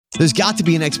There's got to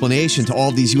be an explanation to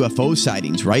all these UFO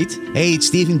sightings, right? Hey, it's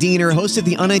Stephen Diener, host of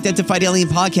the Unidentified Alien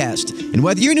Podcast. And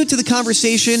whether you're new to the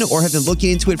conversation or have been looking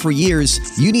into it for years,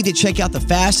 you need to check out the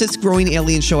fastest growing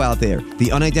alien show out there,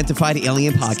 the Unidentified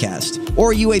Alien Podcast,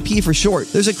 or UAP for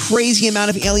short. There's a crazy amount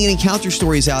of alien encounter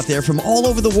stories out there from all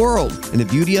over the world. And the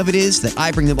beauty of it is that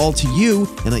I bring them all to you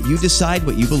and let you decide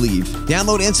what you believe.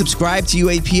 Download and subscribe to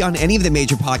UAP on any of the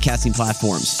major podcasting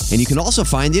platforms. And you can also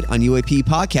find it on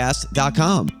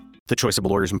UAPpodcast.com. The choice of a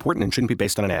lawyer is important and shouldn't be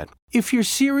based on an ad. If you're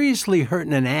seriously hurt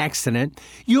in an accident,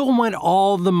 you'll want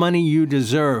all the money you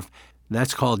deserve.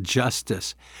 That's called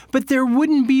justice. But there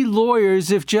wouldn't be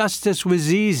lawyers if justice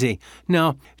was easy.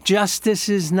 No, justice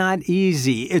is not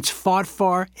easy. It's fought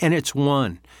for and it's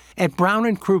won. At Brown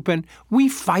 & Crouppen, we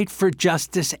fight for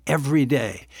justice every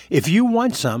day. If you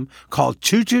want some, call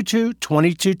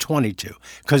 222-2222.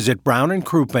 Because at Brown &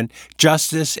 Crouppen,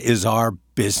 justice is our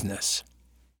business.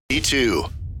 E2.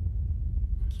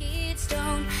 Kids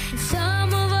don't, and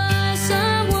some of us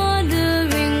are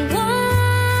wondering why.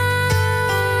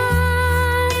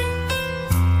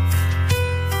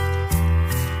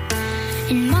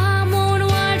 And Mom won't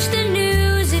watch the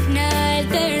news at night.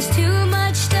 There's too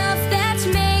much stuff that's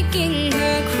making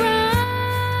her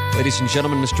cry. Ladies and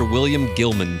gentlemen, Mr. William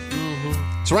Gilman.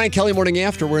 It's Ryan Kelly Morning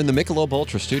After. We're in the Michelob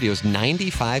Ultra Studios.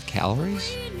 95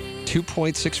 calories,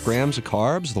 2.6 grams of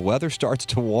carbs. The weather starts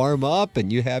to warm up,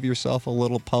 and you have yourself a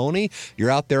little pony. You're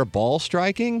out there ball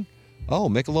striking. Oh,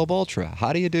 Michelob Ultra.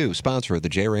 How do you do? Sponsor of the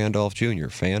J. Randolph Jr.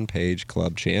 Fan Page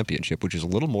Club Championship, which is a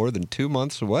little more than 2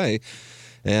 months away.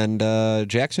 And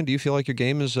Jackson, do you feel like your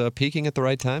game is peaking at the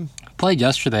right time? I played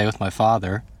yesterday with my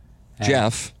father.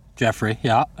 Jeffrey,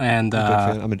 yeah. And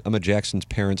I'm a Jackson's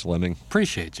parents lemming.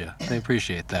 Appreciate you. They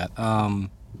appreciate that.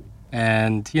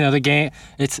 And you know the game.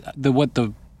 It's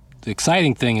the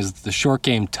exciting thing is the short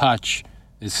game touch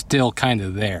is still kind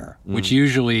of there, which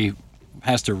usually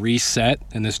has to reset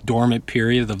in this dormant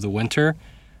period of the winter.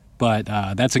 But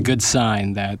that's a good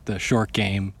sign that the short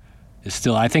game is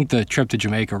still. I think the trip to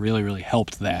Jamaica really, really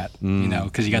helped that. You know,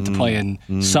 because you got to play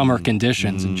in summer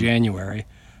conditions in January,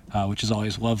 which is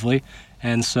always lovely.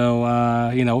 And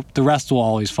so, you know, the rest will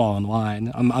always fall in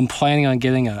line. I'm planning on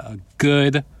getting a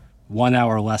good 1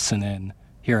 hour lesson in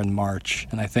here in March,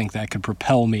 and I think that could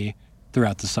propel me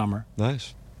throughout the summer.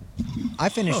 Nice. I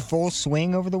finished Full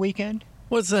Swing over the weekend.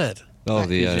 What's that? Oh,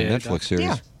 the Netflix series.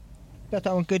 Yeah. Thought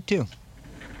that one good, too.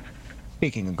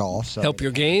 Speaking of golf. So Help your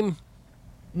game?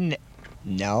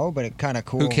 No, but it kind of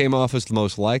cool. Who came off as the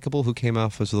most likable? Who came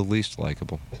off as the least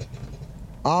likable?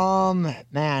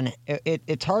 Man,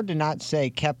 it's hard to not say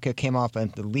Koepka came off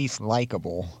as the least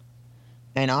likable.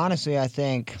 And honestly, I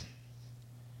think,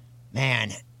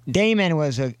 man, Damon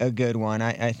was a good one.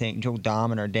 I think Joel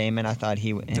Dahman or Damon, I thought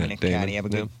him and Caddy have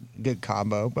a good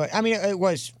combo. But, I mean, it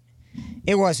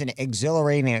wasn't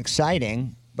exhilarating and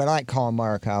exciting, but I like Colin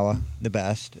Morikawa the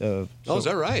best. Is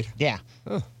that right? Yeah.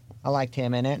 Huh. I liked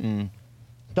him in it, and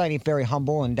I thought he's very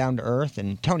humble and down to earth.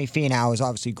 And Tony Finau is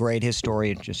obviously great. His story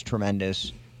is just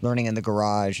tremendous. Learning in the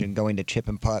garage and going to chip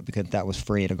and putt because that was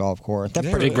free at a golf course. That's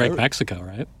Big Break Mexico,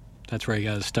 right? That's where you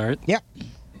got to start. Yeah.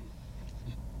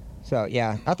 So,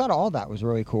 yeah, I thought all that was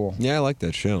really cool. Yeah, I like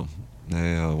that show.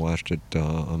 I watched it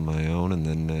on my own, and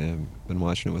then I've been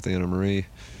watching it with Anna Marie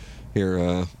here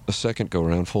a second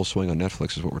go-around. Full Swing on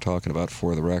Netflix is what we're talking about,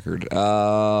 for the record.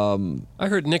 I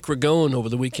heard Nick Ragone over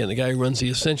the weekend, the guy who runs the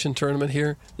Ascension tournament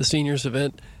here, the seniors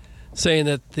event, saying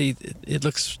that it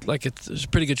looks like it's a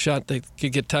pretty good shot they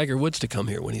could get Tiger Woods to come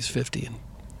here when he's 50 in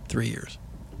 3 years.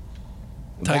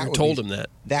 Tiger told him that.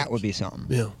 That would be something.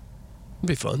 Yeah. It'd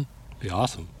be fun. Be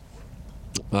awesome.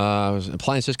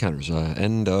 Appliance Discounters,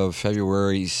 end of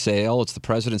February sale. It's the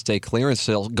President's Day clearance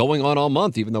sale going on all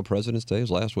month, even though President's Day is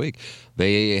last week.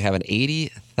 They have an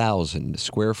 80,000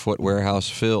 square foot warehouse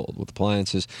filled with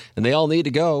appliances, and they all need to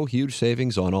go. Huge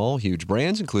savings on all huge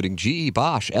brands, including GE,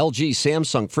 Bosch, LG,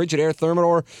 Samsung, Frigidaire,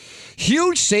 Thermador.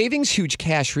 Huge savings, huge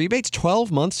cash rebates,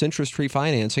 12 months interest-free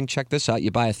financing. Check this out.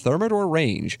 You buy a Thermador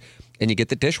range, and you get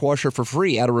the dishwasher for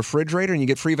free. Add a refrigerator, and you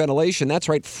get free ventilation. That's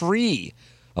right, free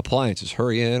appliances.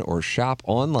 Hurry in or shop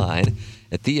online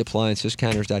at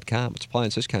theappliancediscounters.com. It's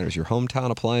Appliance Discounters, your hometown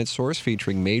appliance source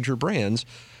featuring major brands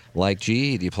like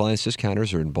GE. The Appliance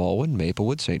Discounters are in Baldwin,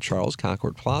 Maplewood, St. Charles,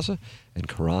 Concord Plaza, and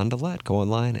Carondelet. Go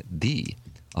online at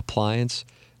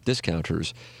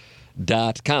theappliancediscounters.com.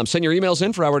 Send your emails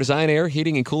in for our Design, Air,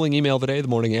 Heating, and Cooling email today, the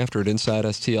morning after at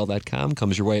InsideSTL.com.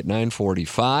 Comes your way at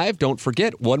 9:45. Don't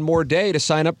forget, one more day to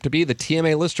sign up to be the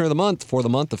TMA Listener of the Month for the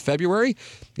month of February.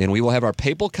 And we will have our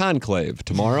Papal Conclave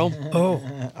tomorrow.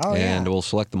 And we'll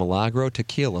select the Milagro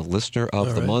Tequila Listener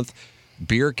of the Month.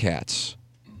 Beer Cats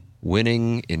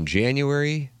winning in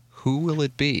January. Who will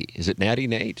it be? Is it Natty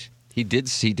Nate? He did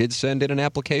send in an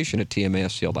application at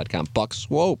tmastl.com. Buck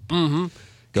Swope. Mm-hmm.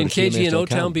 Can KG in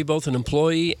O-Town be both an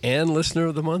employee and listener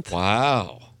of the month?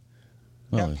 Wow.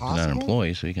 Well, he's not an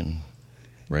employee, so he can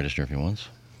register if he wants.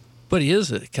 But he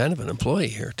is kind of an employee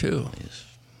here, too.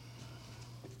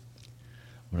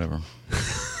 Whatever.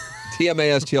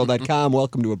 TMASTL.com.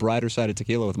 Welcome to A Brighter Side of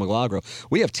Tequila with Milagro.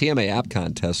 We have TMA app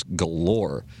contests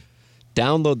galore.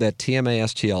 Download that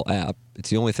TMASTL app. It's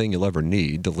the only thing you'll ever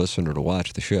need to listen or to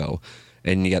watch the show.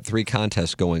 And you got 3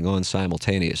 contests going on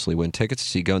simultaneously. Win tickets to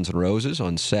see Guns N' Roses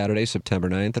on Saturday, September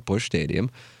 9th at Busch Stadium.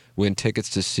 Win tickets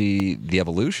to see the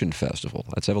Evolution Festival.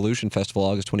 That's Evolution Festival,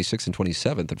 August 26th and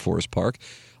 27th at Forest Park.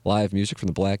 Live music from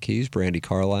the Black Keys, Brandy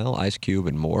Carlisle, Ice Cube,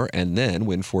 and more. And then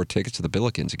win 4 tickets to the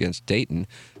Billikens against Dayton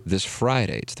this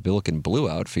Friday. It's the Billiken Blue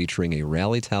Out featuring a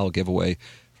rally towel giveaway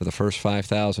for the first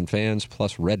 5,000 fans,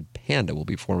 plus Red Panda will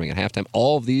be performing at halftime.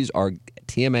 All of these are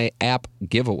TMA app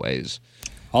giveaways.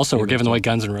 Also, we're giving away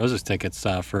Guns N' Roses tickets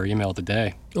for Email of the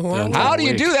Day. How do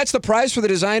you do? That's the prize for the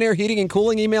Design Air Heating and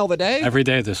Cooling Email of the Day? Every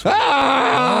day this week.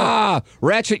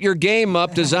 Ratchet your game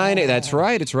up, Design Air. That's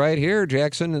right. It's right here,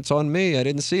 Jackson. It's on me. I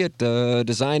didn't see it.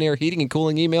 Design Air Heating and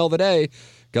Cooling Email of the Day.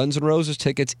 Guns N' Roses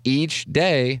tickets each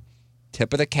day.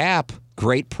 Tip of the cap.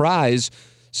 Great prize.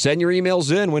 Send your emails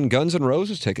in. Win Guns N'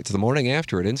 Roses tickets the morning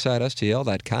after at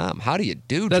InsideSTL.com. How do you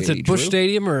do, That's J.D. at Busch Drew?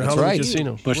 Stadium or That's Howland right.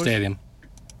 Casino? Busch Stadium.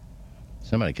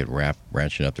 Somebody could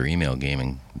ratchet up their email game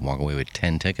and walk away with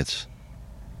 10 tickets.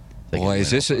 Boy, is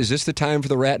this the time for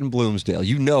the rat in Bloomsdale?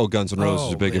 You know Guns N'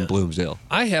 Roses are big in Bloomsdale.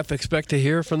 I half expect to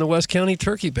hear from the West County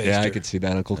Turkey Baster. Yeah, I could see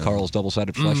that. Uncle Carl's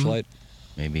double-sided fleshlight.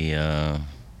 Maybe,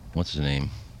 what's his name?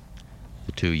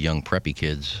 The 2 young preppy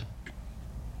kids.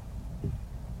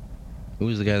 Who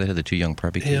was the guy that had the 2 young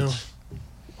preppy kids?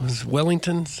 Was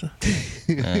Wellington's? Oh,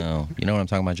 you know what I'm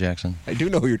talking about, Jackson? I do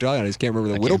know who you're talking about. I just can't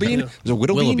remember the Whittlebean. Was it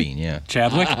Whittlebean? Willowbean, yeah.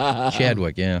 Chadwick?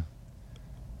 Chadwick, yeah.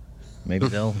 Maybe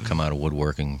they'll come out of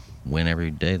woodwork and win every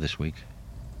day this week.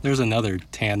 There's another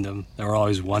tandem. They were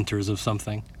always wanters of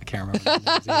something. I can't remember. Their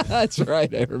names either. That's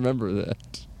right. I remember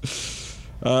that.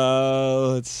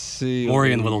 Let's see.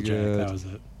 Maury and Little Jack. That was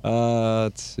it.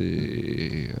 Let's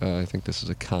see. I think this is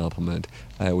a compliment.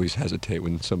 I always hesitate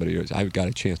when somebody goes, I've got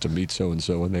a chance to meet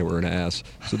so-and-so when they were an ass.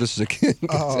 So this is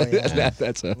a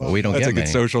that's a we don't that's get a good many.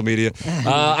 social media.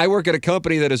 I work at a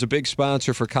company that is a big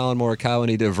sponsor for Colin Morikawa,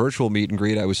 and he did a virtual meet and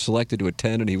greet. I was selected to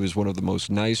attend, and he was one of the most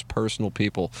nice, personal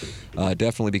people.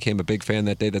 Definitely became a big fan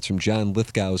that day. That's from John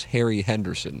Lithgow's Harry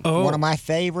Henderson. One of my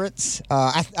favorites.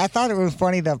 I thought it was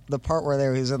funny the part where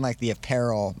there was in like the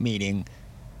apparel meeting.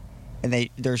 And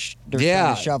they're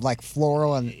trying to shove like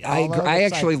floral and olive. I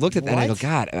actually like, looked at that and I go, what?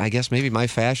 God, I guess maybe my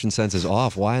fashion sense is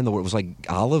off. Why in the world? It was like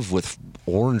olive with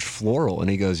orange floral. And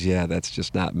he goes, yeah, that's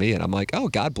just not me. And I'm like, oh,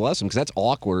 God bless him, because that's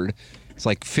awkward. It's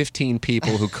like 15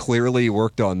 people who clearly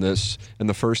worked on this, and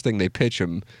the first thing they pitch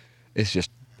him is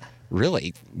just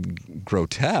really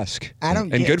grotesque.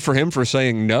 And good for him for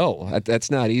saying no.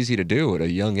 That's not easy to do at a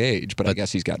young age, but I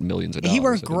guess he's got millions of dollars. He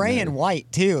wears gray and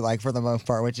white too, like for the most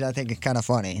part, which I think is kind of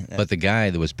funny. But the guy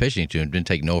that was pitching to him didn't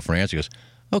take no for an answer. He goes,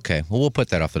 okay, well, we'll put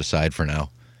that off to the side for now.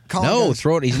 Throw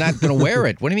it. He's not going to wear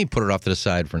it. What do you mean put it off to the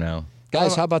side for now?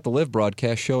 Guys, how about the live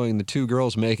broadcast showing the 2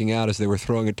 girls making out as they were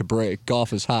throwing it to break?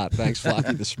 Golf is hot. Thanks,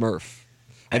 Flocky the Smurf.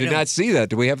 I did not see that.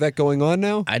 Do we have that going on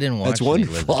now? I didn't watch. That's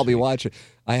wonderful. I'll be watching.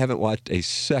 I haven't watched a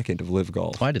second of live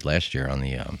golf. Well, I did last year on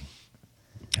the.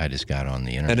 I just got on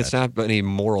the internet. And it's not any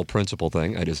moral principle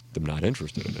thing. I just am not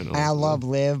interested in it. I love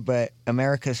Live, but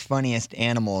America's Funniest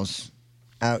Animals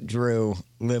outdrew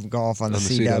Live Golf on the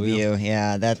CW.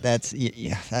 Yeah,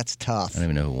 that's tough. I don't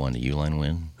even know who won. Did Uline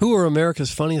win? Who are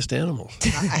America's funniest animals?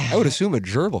 I would assume a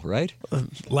gerbil, right?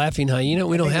 Laughing hyena.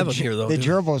 We don't have them here, though. The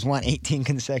gerbils won 18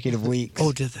 consecutive weeks.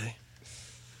 Oh, did they?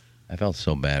 I felt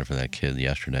so bad for that kid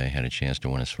yesterday. Had a chance to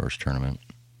win his first tournament.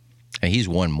 And he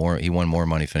won more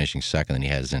money finishing second than he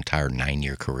had his entire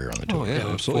 9-year career on the tour. Oh, yeah,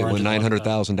 absolutely. Won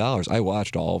 $900,000. I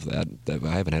watched all of that. I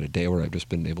haven't had a day where I've just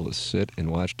been able to sit and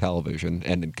watch television,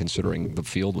 and considering the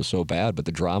field was so bad, but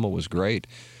the drama was great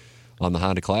on the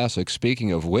Honda Classic.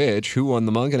 Speaking of which, who won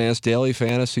the Munganess Daily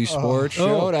Fantasy Sports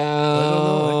Showdown? I don't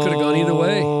know. It could have gone either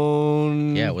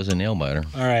way. Yeah, it was a nail-biter.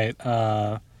 All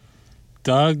right.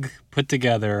 Doug put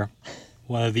together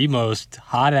one of the most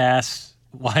hot-ass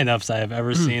lineups I have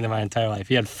ever seen in my entire life.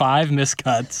 He had 5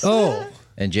 miscuts. Oh.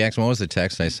 And Jackson, what was the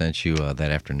text I sent you that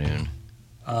afternoon?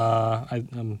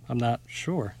 I'm not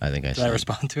sure. I think I Did said. I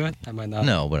respond to it? I might not.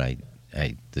 No, but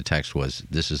the text was,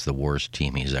 "This is the worst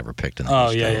team he's ever picked in the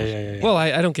Oh yeah. Well,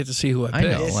 I don't get to see who I I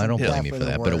picked. know. I don't blame you Definitely for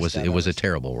that, the but worst it was a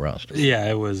terrible roster. Yeah,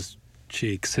 it was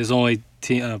cheeks. His only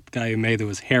guy who made it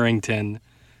was Harrington,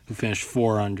 who finished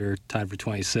 4 under, tied for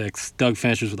 26. Doug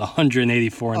finishes with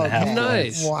 184.5 points.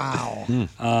 Nice. Wow.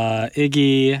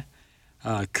 Iggy,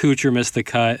 Kuchar missed the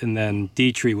cut, and then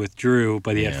Dietrich withdrew,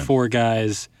 but he had 4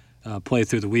 guys play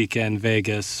through the weekend.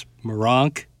 Vegas,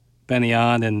 Moronk,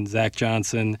 Benyon, and Zach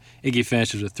Johnson. Iggy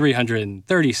finishes with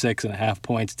 336.5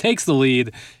 points, takes the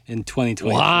lead in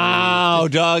 2020. Wow,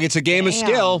 Doug, it's a game of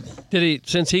skill. Did he,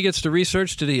 since he gets to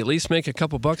research, did he at least make a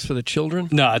couple bucks for the children?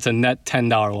 No, it's a net $10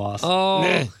 loss. Oh,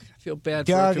 I feel bad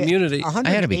for Doug, our community.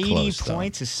 180 had to be close,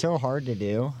 points is so hard to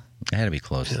do. I had to be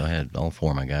close, though. I had all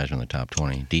 4 of my guys in the top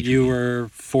 20. Dietrich, You were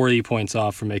 40 points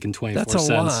off from making 24 That's a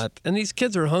cents. lot. And these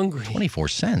kids are hungry. 24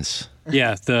 cents.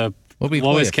 Yeah, the What did we play,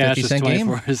 lowest a cash is 50-cent game?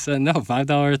 24 cents. No, $5,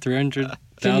 $300,000.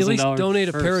 Can you at least donate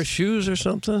a pair of shoes or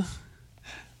something?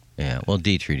 Yeah, well,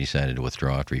 Dietrich decided to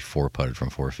withdraw after he 4-putted from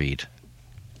 4 feet.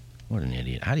 What an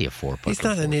idiot. How do you 4-putt? He's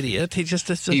not an idiot. He just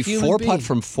is a He human 4-putt being.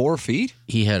 from 4 feet?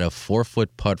 He had a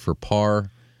 4-foot putt for par.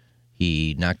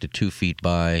 He knocked it 2 feet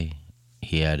by.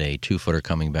 He had a 2-footer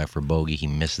coming back for bogey. He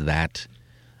missed that.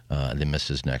 Then missed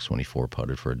his next one. He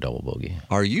 4-putted for a double bogey.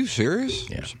 Are you serious?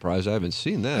 Yeah. I'm surprised I haven't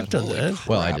seen that. I've done Holy that. crap.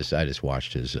 Well, I just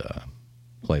watched his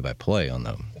play-by-play on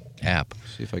the app.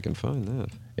 See if I can find that.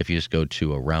 If you just go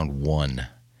to round 1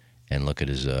 and look at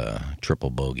his triple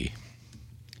bogey,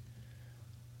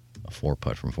 a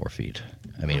 4-putt from 4 feet.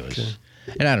 I mean, it was,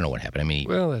 and I don't know what happened. I mean,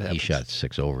 Well, it he happens. shot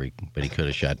 6 over, but he could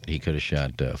have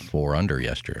shot 4 under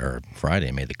yesterday or Friday.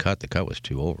 And made the cut. The cut was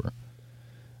 2 over.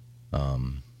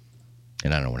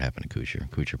 And I don't know what happened to Kuchar.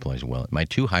 Kuchar plays well. My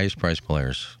 2 highest priced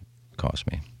players cost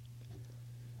me.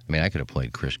 I mean, I could have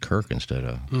played Chris Kirk instead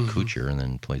of Kuchar, and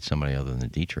then played somebody other than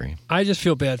Dietrich. I just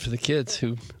feel bad for the kids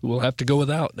who will have to go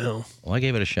without now. Well, I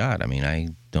gave it a shot. I mean, I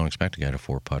don't expect a guy to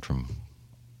 4-putt from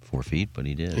 4 feet, but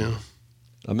he did. Yeah.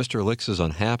 Mr. Elix is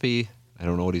unhappy. I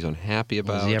don't know what he's unhappy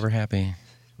about. Was he ever happy?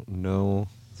 No.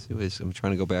 Let's see what I'm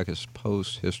trying to go back his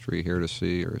post history here to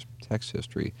see, or his text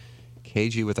history.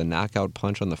 KG with a knockout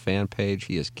punch on the fan page.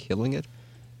 He is killing it.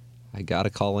 I got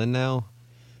to call in now.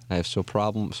 I have so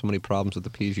many problems with the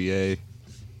PGA.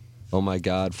 Oh, my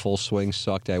God. Full swing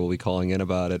sucked. I will be calling in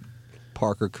about it.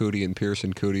 Parker Cootie and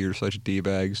Pearson Cootie are such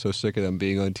D-bags. So sick of them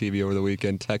being on TV over the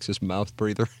weekend. Texas mouth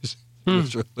breathers.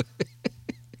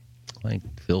 Like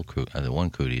Phil Cootie. The one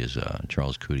Cootie is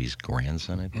Charles Cootie's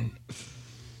grandson, I think.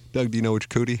 Doug, do you know which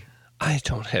Cootie? I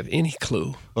don't have any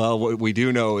clue. Well, what we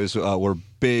do know is we're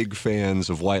big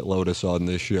fans of White Lotus on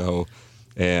this show,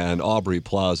 and Aubrey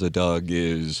Plaza, Doug,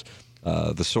 is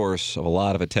the source of a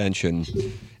lot of attention.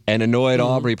 And annoyed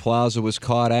Aubrey Plaza was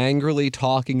caught angrily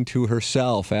talking to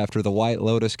herself after the White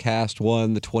Lotus cast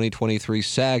won the 2023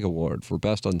 SAG Award for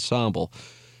Best Ensemble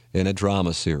in a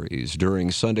drama series.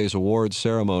 During Sunday's awards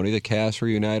ceremony, the cast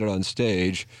reunited on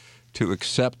stage to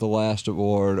accept the last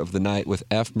award of the night, with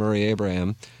F. Murray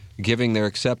Abraham giving their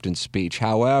acceptance speech.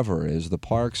 However, as the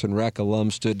Parks and Rec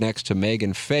alum stood next to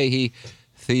Megan Fahey,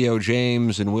 Theo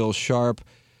James, and Will Sharp,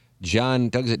 is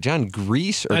it John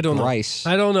Grease or I don't Grice?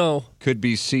 know. I don't know. Could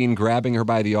be seen grabbing her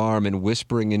by the arm and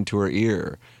whispering into her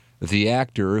ear. The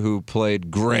actor who played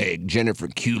Greg, Jennifer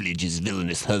Coolidge's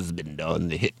villainous husband on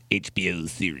the hit HBO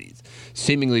series,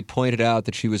 seemingly pointed out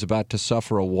that she was about to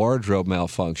suffer a wardrobe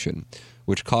malfunction,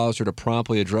 which caused her to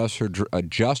promptly adjust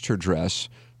her dress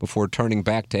before turning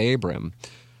back to Abram.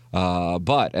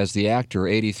 But as the actor,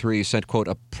 83, sent, quote,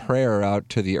 a prayer out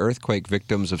to the earthquake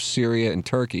victims of Syria and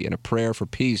Turkey and a prayer for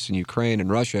peace in Ukraine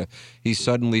and Russia, he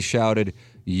suddenly shouted,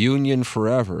 "Union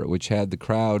Forever," which had the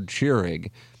crowd cheering.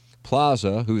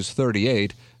 Plaza, who's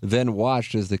 38, then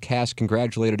watched as the cast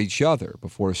congratulated each other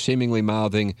before seemingly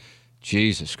mouthing,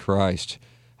 "Jesus Christ."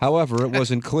 However, it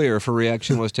wasn't clear if her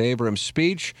reaction was to Abraham's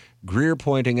speech, Greer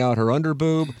pointing out her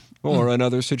underboob, or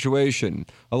another situation.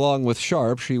 Along with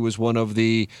Sharp, she was one of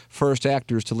the first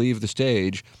actors to leave the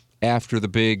stage after the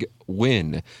big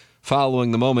win.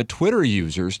 Following the moment, Twitter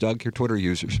users, Doug, your Twitter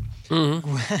users,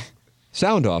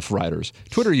 sound off writers,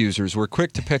 Twitter users were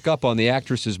quick to pick up on the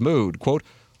actress's mood. Quote,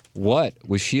 "What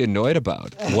was she annoyed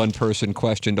about?" One person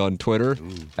questioned on Twitter.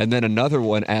 And then another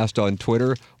one asked on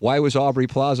Twitter, "Why was Aubrey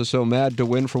Plaza so mad to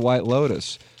win for White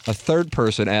Lotus?" A third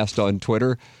person asked on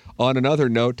Twitter, "On another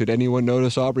note, did anyone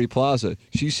notice Aubrey Plaza?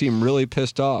 She seemed really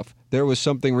pissed off. There was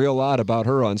something real odd about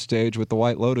her on stage with the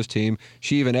White Lotus team.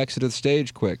 She even exited the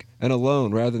stage quick and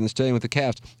alone rather than staying with the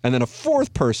cast." And then a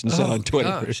fourth person said on Twitter.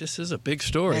 Gosh, this is a big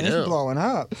story Man, now. it's blowing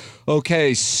up.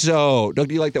 Okay, so, Doug,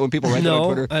 do you like that when people write that on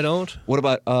Twitter? No, I don't. What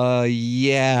about,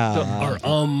 yeah.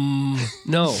 Or,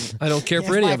 no, I don't care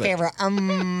for That's any my of it.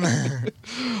 favorite.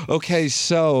 Okay,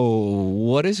 so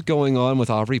what is going on with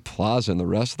Aubrey Plaza and the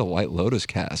rest of the White Lotus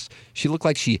cast? She looked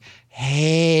like she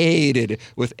hated,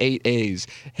 with 8 A's,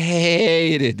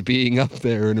 hated being up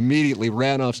there and immediately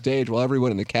ran off stage while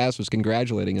everyone in the cast was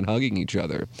congratulating and hugging each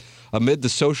other. Amid the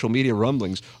social media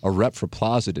rumblings, a rep for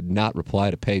Plaza did not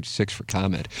reply to page 6 for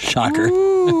comment. Shocker.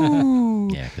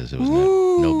 Yeah, because it was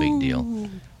no big deal.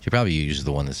 She probably used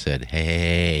the one that said,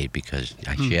 hey, because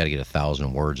she had to get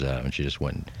 1,000 words out of it, and she just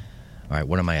went, all right,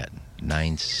 what am I at?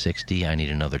 960? I need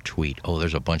another tweet. Oh,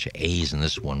 there's a bunch of A's in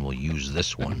this one. We'll use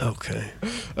this one. Okay.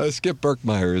 Skip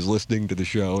Berkmeyer is listening to the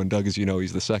show, and Doug, as you know,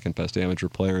 he's the second best amateur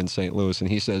player in St. Louis,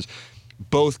 and he says,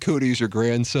 both Cooties are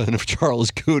grandson of Charles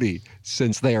Cootie,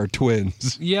 since they are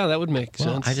twins. Yeah, that would make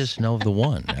sense. I just know of the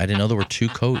one. I didn't know there were two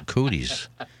Cooties.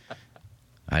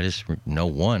 I just know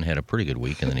one had a pretty good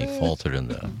week, and then he faltered in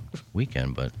the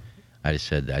weekend, but I just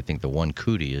said I think the one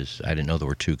Cootie is, I didn't know there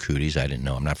were two Cooties. I didn't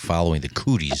know. I'm not following the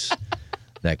Cooties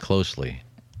that closely.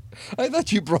 I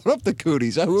thought you brought up the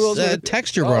Cooties. Who else? The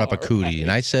texter brought up a Cootie,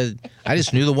 and I said, I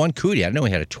just knew the one Cootie. I didn't know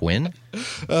he had a twin.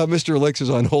 Mr. Licks is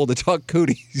on hold to talk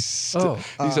Cooties. Oh.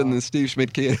 He's on the Steve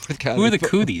Schmidt kid with Who are the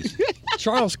Cooties?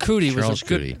 Charles Cootie was a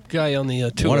good guy on the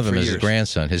tour. One of them for is years. his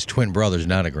grandson. His twin brother's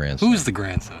not a grandson. Who's the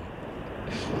grandson?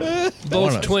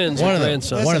 Both twins are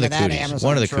grandsons. One of the Listen to that Cooties. Amazon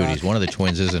One of the truck. Cooties. One of the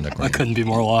twins isn't a I grandson. couldn't be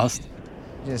more lost.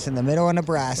 Just in the middle of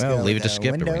Nebraska. Well, leave it to with the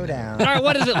Skip to window read it. down. All right,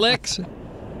 what is it, Lex?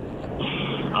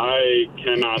 I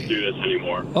cannot do this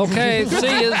anymore. Okay,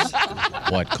 see yous.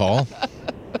 What, call?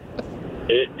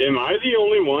 Am I the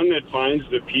only one that finds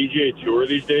the PGA Tour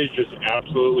these days just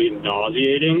absolutely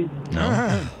nauseating?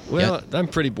 No. Well, I'm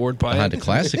pretty bored by The it. Honda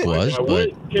Classic was,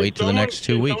 but wait till the next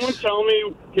 2 weeks.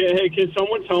 Can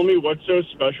someone tell me what's so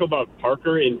special about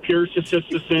Parker and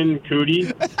Pierce-Sisson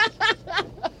Cootie?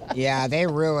 Yeah, they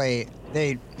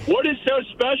What is so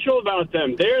special about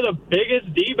them? They're the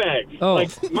biggest D-bags. Oh.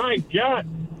 Like, my God.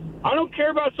 I don't care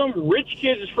about some rich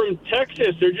kids from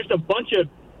Texas. They're just a bunch of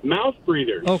mouth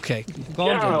breathers. Okay. Calm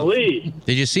down. Golly.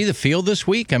 Did you see the field this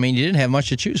week? I mean, you didn't have much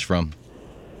to choose from.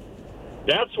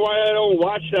 That's why I don't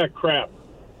watch that crap.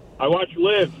 I watch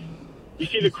Live. You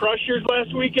see the Crushers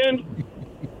last weekend?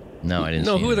 No, I didn't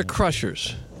No, see who are the it.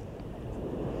 Crushers?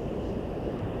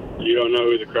 You don't know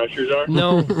who the Crushers are?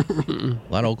 No. A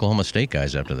lot of Oklahoma State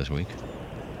guys after this week.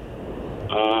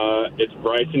 It's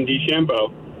Bryson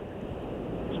DeChambeau.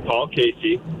 It's Paul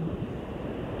Casey.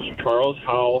 Charles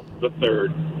Howell III.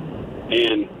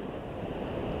 And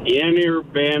Yanir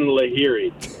Van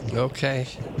Lahiri. Okay.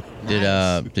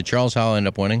 Did Charles Howell end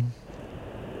up winning?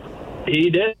 He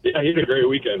did. Yeah, he had a great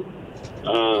weekend.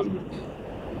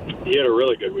 He had a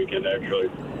really good weekend, actually.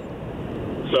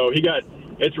 So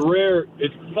it's rare,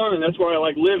 it's fun. That's why I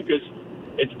like Live, because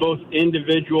it's both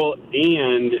individual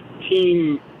and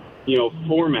team,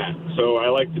 format. So I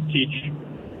like to teach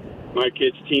my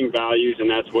kids team values, and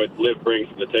that's what Live brings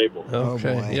to the table.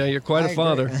 Okay. boy. Yeah, you're quite I a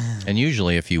father. agree. And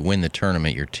usually, if you win the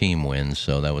tournament, your team wins.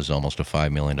 So that was almost a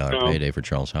 $5 million No. payday for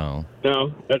Charles Howell.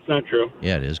 No, that's not true.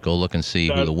 Yeah, it is. Go look and see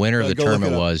who That- the winner of the go look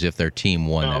tournament it up. was if their team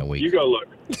won No, that week. you go look.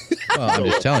 Well, I'm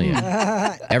just telling you.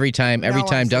 Every time No one's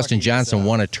Dustin looking this Johnson up.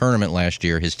 won a tournament last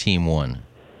year, his team won.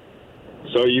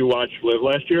 So you watched Live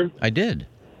last year? I did.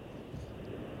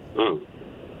 Oh,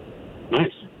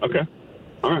 nice. Okay.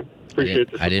 All right.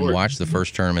 Appreciate the I didn't support. watch the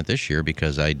first tournament this year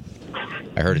because I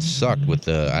heard it sucked with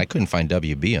I couldn't find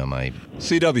WB on my.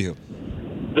 CW.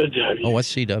 The W. Oh,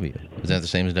 what's CW? Is that the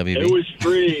same as WB? It was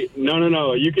free.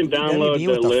 No. You can download WB the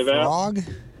with the Live app. frog?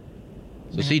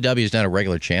 So CW is not a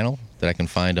regular channel that I can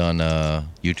find on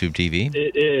YouTube TV.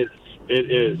 It is.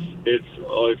 It's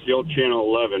the old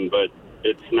channel 11, but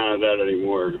it's not that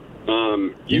anymore.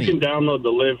 You can download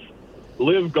the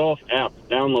Live Golf app.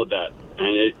 Download that,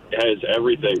 and it has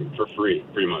everything for free,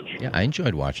 pretty much. Yeah, I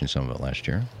enjoyed watching some of it last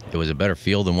year. It was a better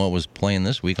field than what was playing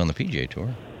this week on the PGA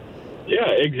Tour. Yeah,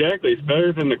 exactly. It's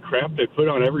better than the crap they put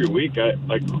on every week.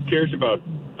 Who cares about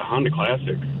the Honda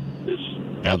Classic?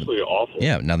 It's absolutely awful.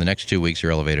 Yeah, now the next 2 weeks are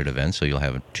elevated events, so you'll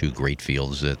have two great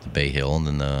fields at the Bay Hill and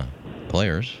then the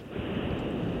Players.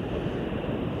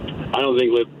 I don't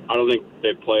think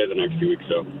they play the next 2 weeks,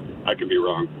 so I could be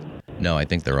wrong. No, I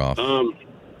think they're off. What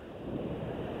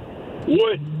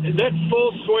that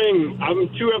full swing? I'm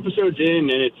 2 episodes in,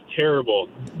 and it's terrible.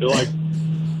 They're like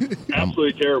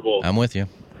absolutely terrible. I'm with you.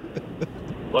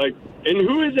 Like, and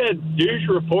who is that douche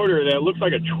reporter that looks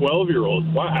like a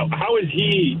 12-year-old? Wow, how is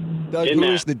he Doug, in who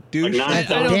that? is the douche?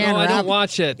 Like, I don't Dan know. I Rapp- don't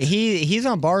watch it. He's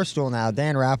on Barstool now,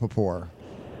 Dan Rappaport.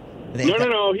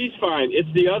 no, he's fine.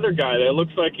 It's the other guy that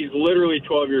looks like he's literally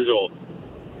 12 years old.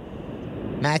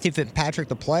 Matthew Fitzpatrick,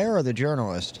 the player or the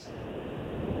journalist?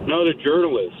 No, the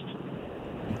journalist.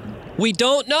 We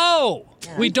don't know.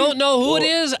 We don't know who it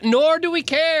is, nor do we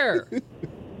care.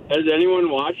 Has anyone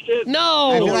watched it? No.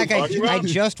 I know feel what like I'm talking I about?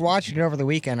 just watched it over the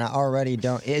weekend. I already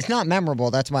don't. It's not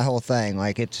memorable. That's my whole thing.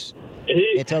 Like it's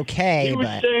He okay, was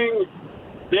but saying,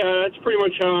 yeah, that's pretty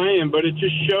much how I am, but it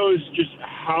just shows just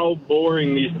how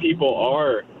boring these people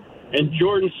are. And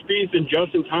Jordan Spieth and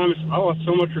Justin Thomas, I lost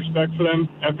so much respect for them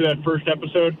after that first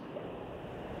episode.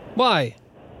 Why?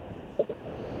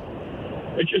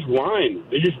 It's just whine.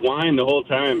 They just whine the whole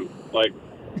time, like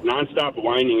nonstop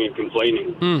whining and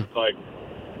complaining. It's like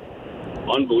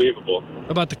unbelievable.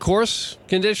 About the course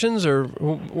conditions, or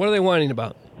what are they whining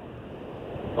about?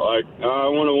 Like, I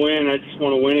want to win. I just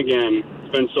want to win again.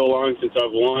 It's been so long since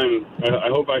I've won. I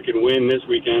hope I can win this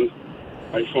weekend.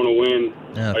 I just want to win.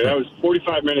 That was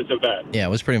 45 minutes of that. Yeah, it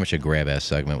was pretty much a grab-ass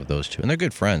segment with those two. And they're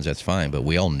good friends, that's fine, but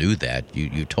we all knew that.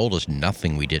 You told us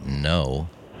nothing we didn't know.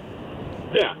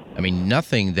 Yeah. I mean,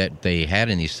 nothing that they had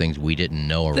in these things we didn't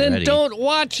know already. Then don't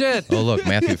watch it. Oh, look,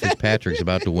 Matthew Fitzpatrick's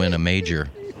about to win a major.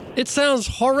 It sounds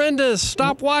horrendous.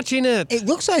 Stop watching it. it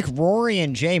looks like Rory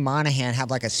and Jay Monahan have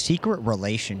like a secret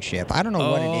relationship. I don't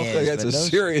know what it is. That's but a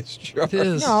serious charge. It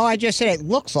is. No, I just said it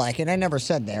looks like it. I never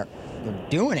said they're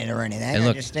doing it or anything. And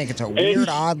look- I just think it's a weird,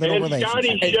 odd little and relationship.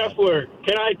 Scotty Scheffler.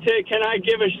 Can I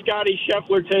give a Scotty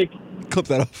Scheffler take? Clip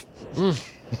that off.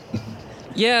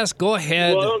 Yes, go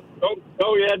ahead. Well,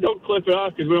 don't clip it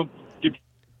off because we don't.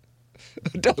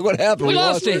 Doug, what happened? We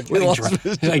lost him. We lost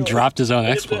He like dropped his own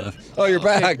expletive. Oh, you're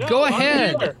back. Go I'm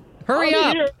ahead. here. Hurry I'm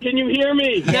up. here. Can you hear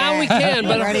me? Now we can,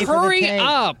 but Ready for the hurry tape.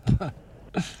 up.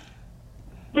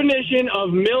 Definition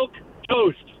of milk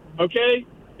toast. Okay.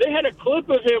 They had a clip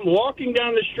of him walking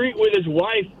down the street with his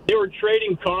wife. They were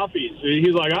trading coffees.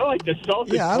 He's like, I like the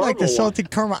salted Yeah, I like the caramel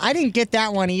salted caramel. I didn't get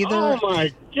that one either. one. Oh,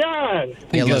 my God. I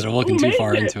think you guys are looking Who too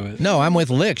far made into it. No, I'm with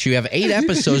Licks. You have 8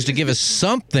 episodes to give us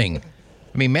something.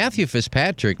 I mean, Matthew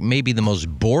Fitzpatrick may be the most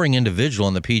boring individual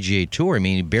on the PGA Tour. I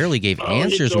mean, he barely gave Oh, he's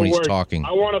answers the when he's worst. talking.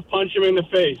 I want to punch him in the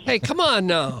face. Hey, come on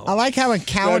now. I like how in No,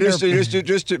 calendar.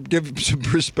 just to give some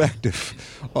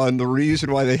perspective on the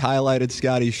reason why they highlighted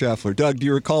Scotty Scheffler. Doug, do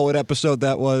you recall what episode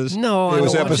that was? No, I it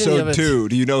was don't watch any of episode it. 2.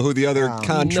 Do you know who the other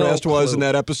contrast No was in clue.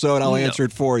 that episode? I'll No. answer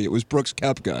it for you. It was Brooks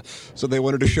Koepka. So they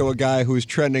wanted to show a guy who was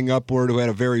trending upward, who had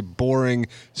a very boring,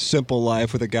 simple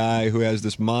life, with a guy who has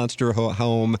this monster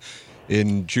home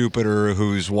in Jupiter,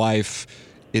 whose wife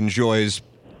enjoys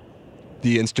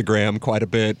the Instagram quite a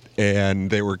bit, and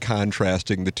they were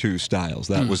contrasting the two styles.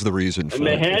 That was the reason for And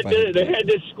they it. had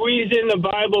to squeeze in the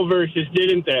Bible verses,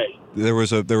 didn't they? There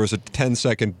was a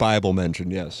 10-second Bible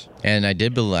mention, yes. And I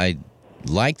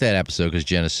like that episode because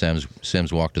Jenna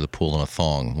Sims walked to the pool in a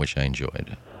thong, which I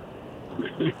enjoyed.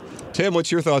 Tim,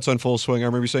 what's your thoughts on Full Swing? I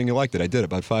remember you saying you liked it. I did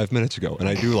about 5 minutes ago, and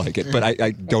I do like it. But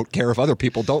I don't care if other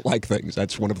people don't like things.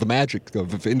 That's one of the magic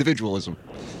of individualism.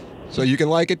 So you can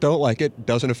like it, don't like it.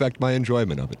 Doesn't affect my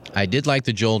enjoyment of it. I did like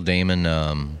the Joel Damon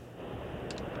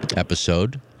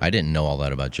episode. I didn't know all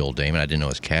that about Joel Damon. I didn't know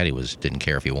his caddy didn't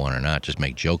care if he won or not, just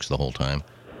make jokes the whole time.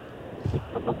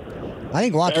 I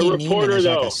think Joaquin That reporter, Neiman is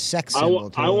like though, a sex symbol,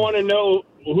 too. I want to know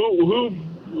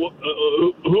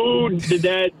who did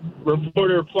that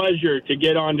reporter pleasure to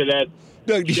get onto that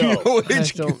Doug, do you show? know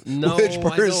which don't know. which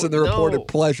I person the don't reporter know.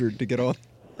 pleasured to get on?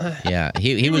 Yeah,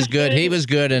 he was good. He was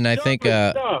good, and I think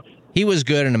Stuff. he was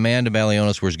good, and Amanda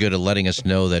Balionis was good at letting us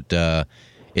know that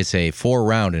it's a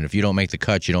 4-round, and if you don't make the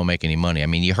cut, you don't make any money. I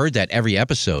mean, you heard that every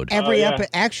episode.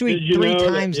 Actually, Did you 3 know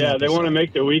times. That, yeah, an they want to episode.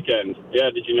 make the weekend. Yeah,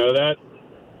 did you know that?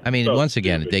 I mean, So once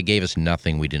again, stupid. they gave us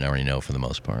nothing we didn't already know for the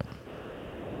most part.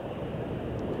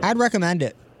 I'd recommend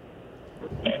it.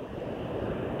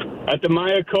 At the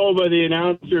Mayakoba, the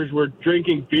announcers were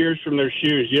drinking beers from their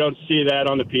shoes. You don't see that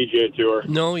on the PGA Tour.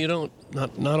 No, you don't.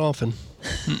 Not often.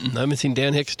 I haven't seen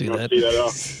Dan Hicks do You don't that. see that at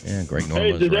all. Yeah, Greg Norman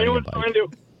Hey, was does riding a anyone bike. find it?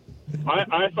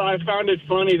 I found it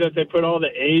funny that they put all the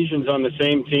Asians on the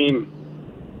same team.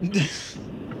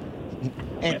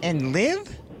 And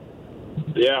Liv?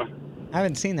 Yeah. I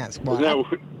haven't seen that squad. Isn't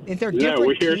that, Is there isn't that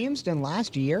different weird? teams than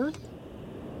last year?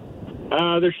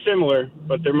 They're similar,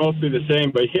 but they're mostly the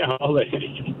same. But yeah, all the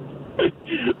Asians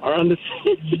are on the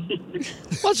same team.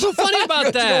 What's so funny about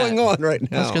What's that? going on right now?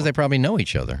 That's because they probably know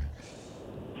each other.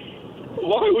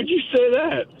 Why would you say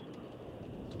that?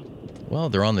 Well,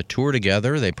 they're on the tour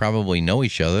together. They probably know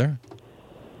each other.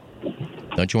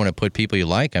 Don't you want to put people you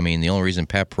like? I mean, the only reason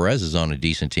Pat Perez is on a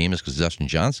decent team is because Dustin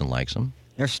Johnson likes him.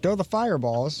 They're still the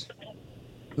Fireballs.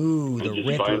 Ooh, the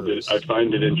Rippers. I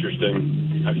find it interesting.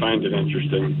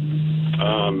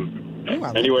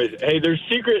 Anyways, hey, there's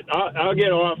secret. I'll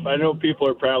get off. I know people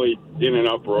are probably in an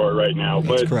uproar right now,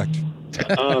 That's but correct.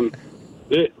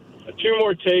 Two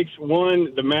more takes.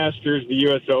 One, the Masters, the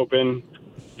U.S. Open,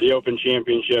 the Open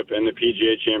Championship, and the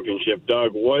PGA Championship.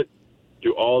 Doug, what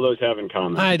do all those have in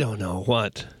common? I don't know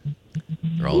what.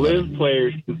 Live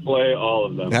players can play all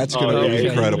of them. That's going to be yeah,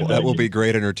 incredible. That will be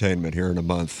great entertainment here in a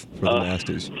month for the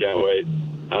Masters. Can't wait.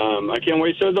 I can't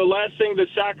wait. So the last thing, the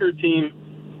soccer team,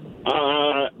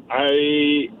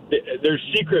 there's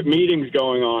secret meetings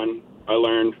going on, I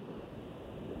learned.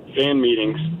 Fan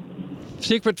meetings.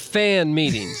 Secret fan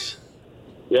meetings.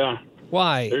 Yeah.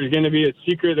 Why? There was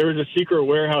a secret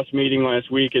warehouse meeting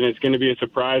last week, and it's going to be a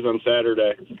surprise on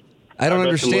Saturday. I don't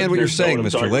understand what you're saying, know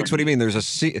what I'm Mr. talking Licks. What do you mean?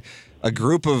 There's a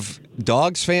group of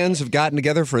Dogs fans have gotten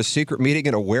together for a secret meeting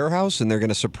in a warehouse, and they're going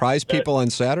to surprise people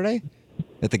on Saturday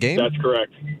at the game? That's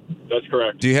correct. That's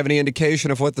correct. Do you have any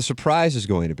indication of what the surprise is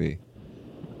going to be?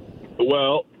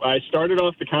 Well, I started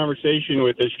off the conversation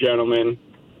with this gentleman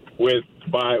with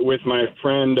my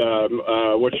friend.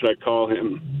 What should I call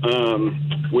him?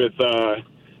 With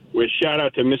shout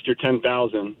out to Mr.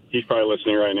 10,000. He's probably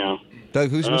listening right now. Doug,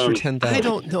 who's Mr. 10,000? I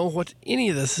don't know what any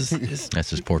of this is That's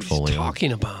his portfolio.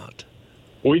 talking about.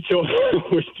 We told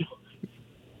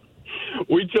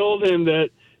him that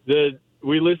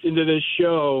we listened to this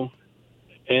show,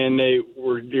 and they're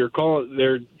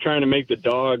trying to make the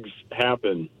dogs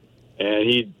happen, and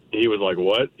he was like,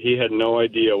 "What?" He had no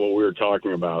idea what we were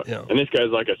talking about. Yeah. And this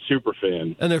guy's like a super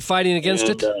fan. And they're fighting against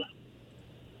it?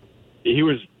 He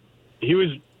was.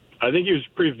 I think he was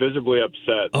pretty visibly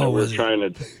upset that we're trying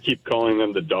to keep calling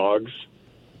them the dogs.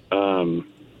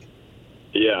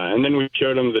 Yeah, and then we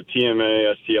showed him the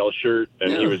TMA STL shirt,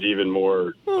 and he was even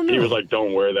more. Oh, no. He was like,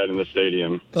 "Don't wear that in the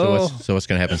stadium." So what's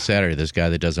going to happen Saturday? This guy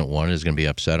that doesn't want it is going to be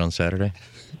upset on Saturday?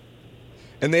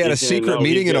 And they had a secret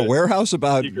meeting in a warehouse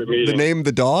about the name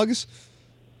the Dogs?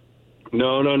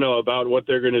 No, about what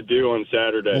they're going to do on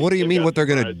Saturday. What do you mean what they're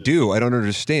going to do? I don't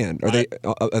understand. Are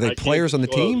they players on the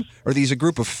team? Or are these a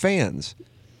group of fans?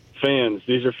 Fans.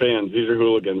 These are fans. These are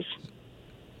hooligans.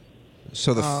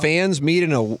 So the fans meet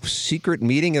in a secret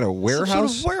meeting in a warehouse? Some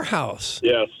sort of warehouse.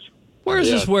 Yes. Where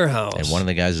is this warehouse? And one of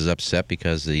the guys is upset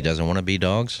because he doesn't want to be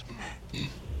Dogs?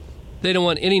 They don't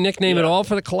want any nickname at all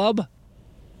for the club?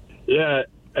 Yeah,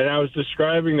 and I was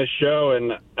describing the show,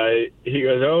 and he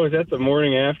goes, "Oh, is that the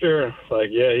morning after?" I was like,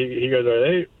 yeah. He goes, "Are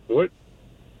they what?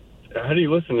 How do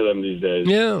you listen to them these days?"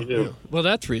 Yeah. Well,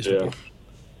 that's reasonable. Yeah.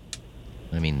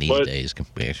 I mean, these days,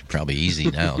 it's probably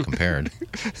easy now compared.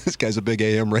 This guy's a big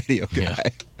AM radio guy.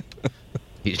 Yeah.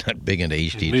 He's not big into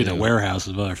HD2. Maybe the warehouse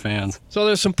of other fans. So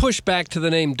there's some pushback to the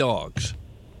name Dogs.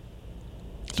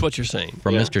 That's what you're saying.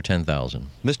 From Mr. 10,000.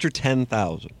 Mr.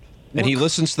 10,000. And he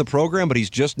listens to the program, but he's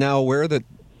just now aware that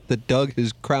Doug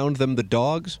has crowned them the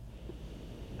Dogs?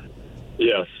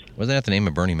 Yes. Wasn't that the name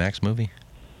of Bernie Mac's movie?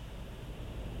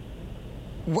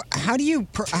 How do you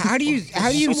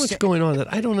so much going on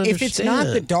that I don't understand. If it's not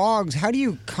the Dogs, how do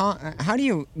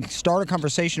you start a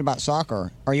conversation about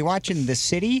soccer? Are you watching The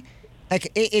City?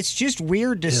 Like it's just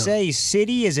weird to say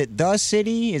city. Is it the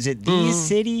city? Is it the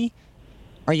city?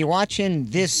 Are you watching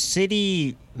this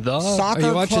city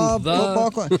soccer club,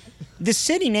 football club? The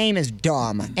city name is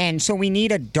dumb, and so we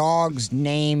need a Dogs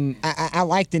name. I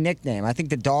like the nickname. I think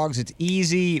the Dogs, it's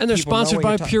easy. And they're People know sponsored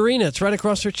what by you're Purina. It's right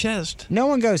across their chest. No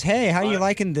one goes, "Hey, how are you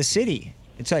liking the city?"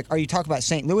 It's like, are you talking about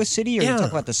St. Louis City, or are you talking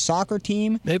about the soccer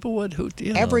team? Maplewood,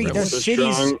 there's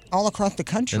cities all across the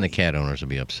country. And the cat owners will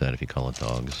be upset if you call it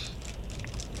Dogs.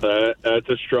 That's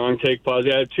a strong take, pause.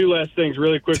 I have two last things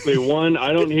really quickly. One,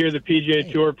 I don't hear the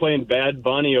PGA Tour playing Bad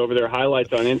Bunny over their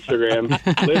highlights on Instagram.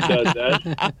 Liv does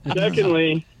that.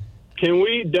 Secondly,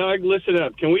 Doug, listen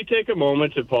up. Can we take a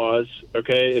moment to pause,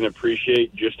 okay, and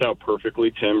appreciate just how perfectly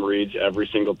Tim reads every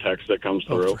single text that comes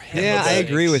through? Yeah, I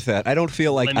agree with that. I don't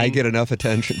feel like I get enough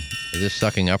attention. Is this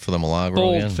sucking up for the Milagro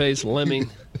again? Bold-faced lemming.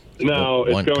 No,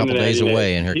 it's One going couple to days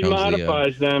away, and here he comes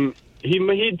modifies them.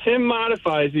 Tim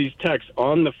modifies these texts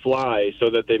on the fly so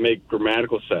that they make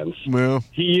grammatical sense. Well,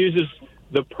 he uses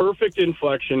the perfect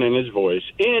inflection in his voice,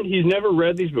 and he's never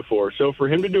read these before. So for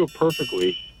him to do it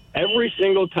perfectly every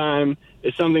single time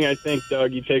is something I think,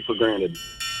 Doug, you take for granted.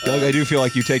 Doug, I do feel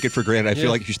like you take it for granted. I feel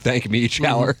like you should thank me each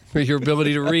hour. For your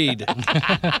ability to read.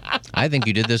 I think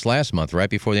you did this last month. Right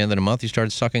before the end of the month, you started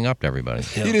sucking up to everybody.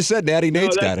 Yeah. You just said Natty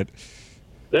Nate's got it.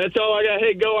 That's all I got.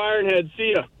 Hey, go Ironheads.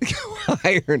 See ya.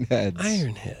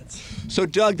 Ironheads. So,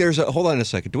 Doug, hold on a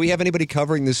second. Do we have anybody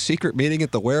covering this secret meeting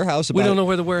at the warehouse? About, we don't know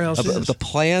where the warehouse is. The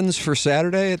plans for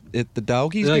Saturday at the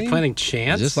Doggies They're game? like planning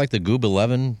chants? Is this like the Goob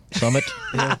 11 summit?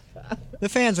 Yeah. The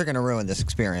fans are going to ruin this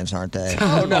experience, aren't they?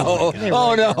 Oh, no.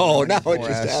 Now it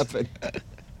just happened.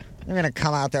 They're going to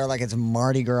come out there like it's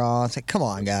Mardi Gras. It's like, come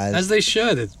on, guys. As they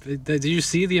should. Did you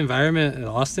see the environment in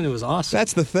Austin? It was awesome.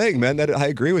 That's the thing, man. I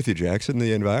agree with you, Jackson.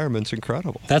 The environment's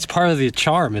incredible. That's part of the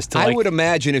charm. I would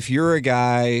imagine if you're a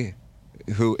guy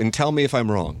who, and tell me if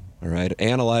I'm wrong, all right?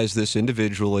 Analyze this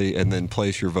individually and then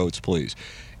place your votes, please.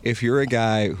 If you're a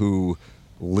guy who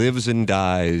lives and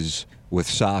dies with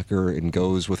soccer and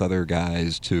goes with other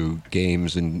guys to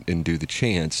games and do the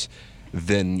chants,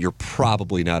 then you're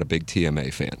probably not a big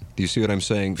TMA fan. Do you see what I'm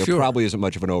saying? There probably isn't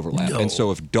much of an overlap. No. And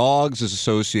so if dogs is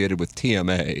associated with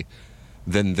TMA,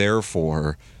 then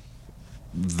therefore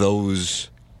those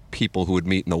people who would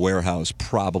meet in the warehouse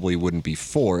probably wouldn't be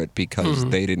for it because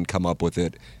they didn't come up with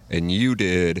it and you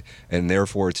did, and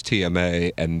therefore it's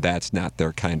TMA, and that's not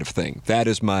their kind of thing. That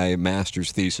is my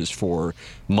master's thesis for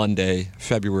Monday,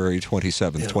 February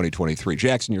 27th, 2023.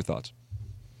 Jackson, your thoughts?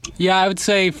 Yeah, I would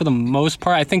say for the most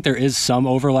part, I think there is some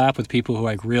overlap with people who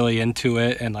like really into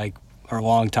it and like are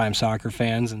longtime soccer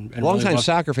fans and Longtime really love-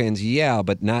 soccer fans, yeah,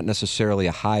 but not necessarily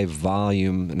a high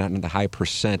volume, not the high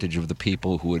percentage of the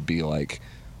people who would be like,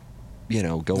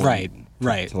 going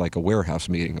right to like a warehouse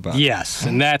meeting about. Yes,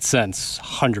 in that sense,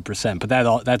 100%. But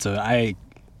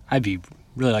I'd be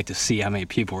really like to see how many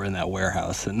people were in that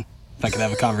warehouse and if I could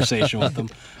have a conversation with them.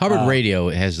 Hubbard Radio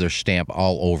has their stamp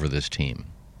all over this team.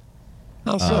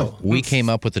 How so? We came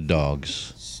up with the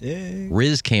dogs. Sick.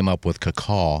 Riz came up with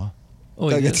Cacaw. Oh,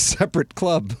 Like yeah. it's a separate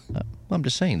club. I'm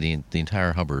just saying the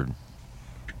entire Hubbard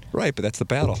Right, but that's the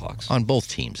Battlehawks. on both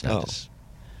teams. Not Oh. just,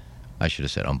 I should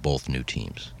have said on both new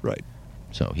teams. Right.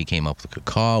 So he came up with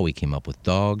Cacaw. We came up with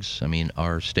dogs. I mean,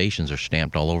 our stations are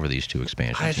stamped all over these two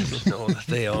expansions. I just know that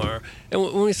they are. And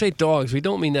when we say dogs, we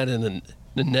don't mean that in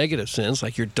the negative sense,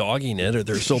 like you're dogging it or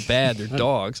they're so bad they're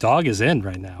dogs. Dog is in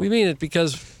right now. We mean it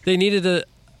because they needed a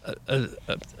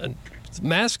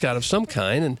mascot of some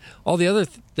kind, and all the other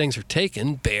things are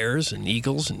taken. Bears and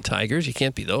eagles and tigers, you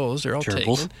can't be those. They're all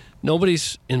Gerbils. taken.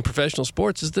 Nobody's in professional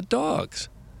sports is the dogs.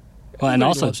 Well, and Everybody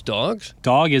also loves dogs.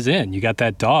 dog is in. You got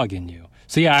that dog in you.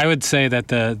 So yeah, I would say that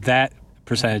that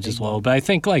percentage is low, but I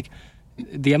think like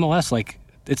the MLS, like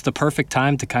it's the perfect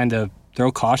time to kind of throw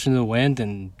caution to the wind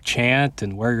and chant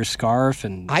and wear your scarf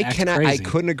and act I crazy.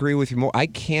 couldn't agree with you more. I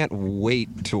can't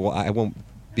wait to. I won't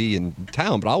be in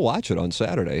town, but I'll watch it on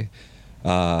Saturday.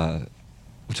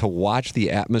 To watch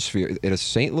the atmosphere at a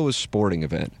St. Louis sporting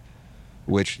event,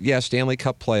 which, yeah, Stanley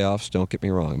Cup playoffs, don't get me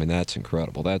wrong. I mean, that's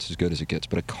incredible. That's as good as it gets.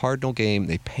 But a Cardinal game,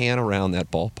 they pan around that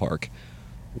ballpark.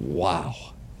 Wow.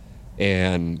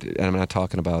 And I'm not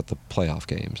talking about the playoff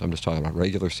games. I'm just talking about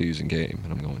regular season game.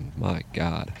 And I'm going, my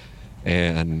God.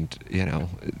 And,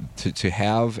 to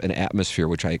have an atmosphere,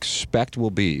 which I expect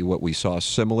will be what we saw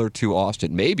similar to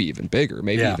Austin, maybe even bigger,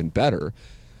 maybe even better,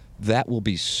 that will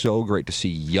be so great to see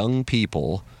young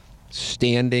people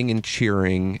standing and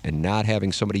cheering and not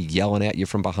having somebody yelling at you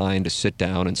from behind to sit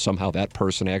down and somehow that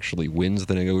person actually wins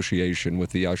the negotiation with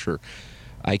the usher.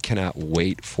 I cannot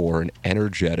wait for an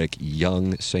energetic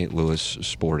young St. Louis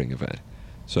sporting event.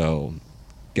 So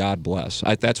God bless.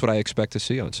 That's what I expect to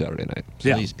see on Saturday night.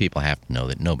 So these people have to know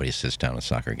that nobody sits down at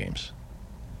soccer games.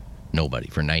 Nobody.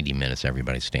 For 90 minutes,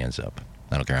 everybody stands up.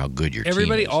 I don't care how good your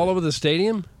Everybody team is. all over the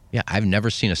stadium? Yeah, I've never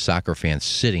seen a soccer fan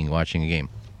sitting watching a game.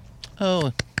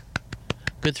 Oh,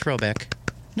 good throwback.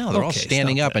 No, they're all Okay,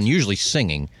 standing stop up that. and usually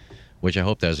singing, which I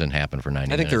hope doesn't happen for 90 I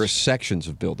think minutes. there are sections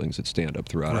of buildings that stand up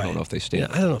throughout. I don't know if they stand Yeah,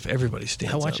 up. I don't know if everybody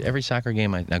stands I watch up. every soccer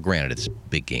game. Now, granted, it's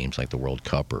big games like the World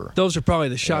Cup or... Those are probably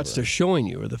the shots they're showing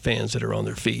you, or the fans that are on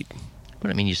their feet.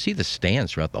 But, I mean, you see the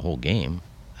stands throughout the whole game.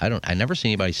 I never see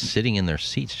anybody sitting in their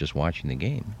seats just watching the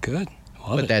game. Good.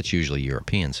 Love But it. that's usually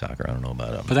European soccer. I don't know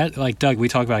about But that, like Doug, we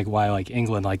talk about like why like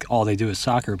England, like all they do is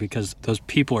soccer because those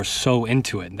people are so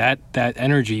into it. That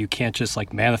energy you can't just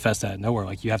like manifest out of nowhere.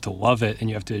 Like you have to love it and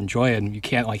you have to enjoy it, and you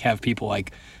can't like have people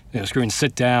like screaming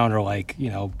sit down or like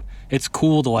it's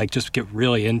cool to like just get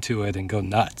really into it and go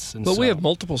nuts. And But we so- have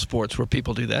multiple sports where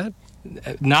people do that.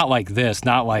 not like this,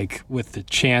 not like with the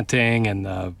chanting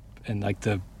and like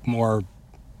the more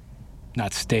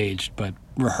not staged but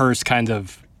rehearsed kind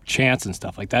of chants and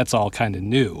stuff. Like that's all kind of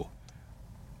new.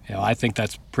 I think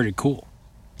that's pretty cool.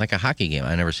 Like a hockey game,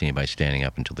 I never see anybody standing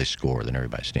up until they score, then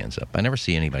everybody stands up. I never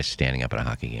see anybody standing up at a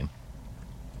hockey game.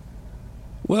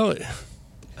 Well,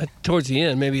 towards the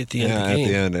end, maybe at the end of the game.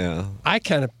 At the end,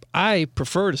 yeah. I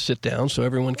prefer to sit down so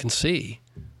everyone can see.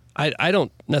 I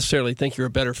don't necessarily think you're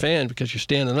a better fan because you're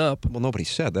standing up. Well, nobody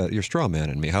said that. You're straw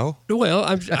manning me, ho? Well,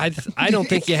 I don't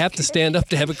think you have to stand up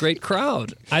to have a great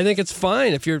crowd. I think it's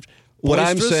fine if you're What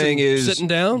I'm boisterous saying and is, sitting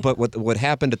down. But what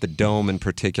happened at the Dome in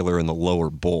particular in the lower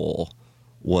bowl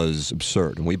was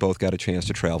absurd, and we both got a chance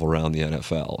to travel around the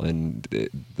NFL. And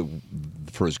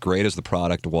for as great as the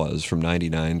product was from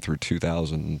 '99 through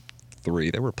 2003,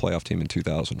 they were a playoff team in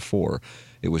 2004.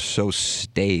 It was so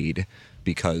staid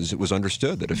because it was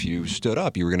understood that if you stood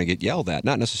up, you were going to get yelled at.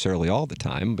 Not necessarily all the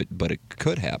time, but it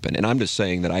could happen. And I'm just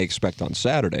saying that I expect on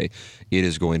Saturday it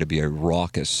is going to be a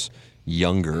raucous,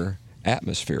 younger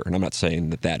atmosphere. And I'm not saying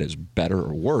that that is better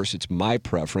or worse. It's my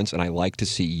preference, and I like to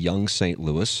see young St.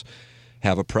 Louis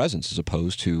have a presence as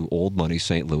opposed to old money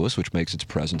St. Louis, which makes its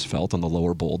presence felt on the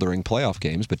lower bowl during playoff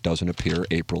games but doesn't appear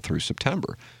April through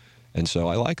September. And so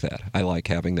I like that. I like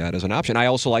having that as an option. I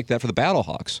also like that for the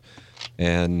Battlehawks,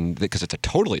 and because it's a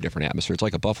totally different atmosphere. It's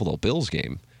like a Buffalo Bills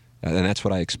game, and that's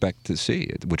what I expect to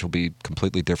see, which will be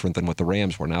completely different than what the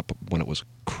Rams were, not when it was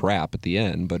crap at the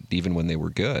end, but even when they were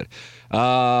good.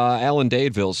 Alan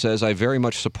Dadeville says, I very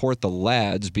much support the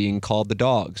lads being called the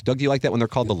dogs. Doug, do you like that when they're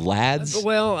called the lads?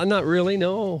 Well, not really,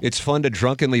 no. It's fun to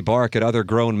drunkenly bark at other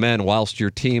grown men whilst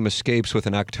your team escapes with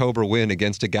an October win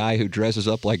against a guy who dresses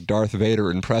up like Darth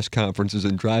Vader in press conferences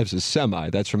and drives a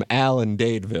semi. That's from Alan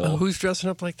Dadeville. Oh, who's dressing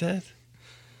up like that?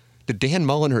 Did Dan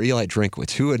Mullen or Eli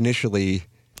Drinkwitz? Who initially...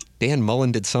 Dan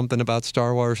Mullen did something about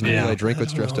Star Wars, and Eli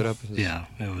Drinkwitz dressed it up. Yeah,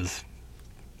 it was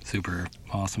super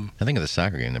awesome. I think of the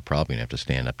soccer game, they're probably going to have to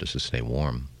stand up just to stay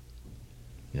warm.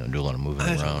 Do a lot of moving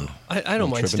around. I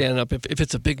don't mind standing up if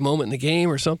it's a big moment in the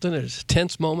game or something. It's a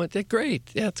tense moment. That's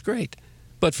great. Yeah, it's great.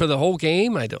 But for the whole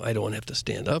game, I don't want to have to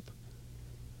stand up.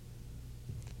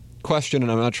 Question,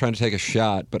 and I'm not trying to take a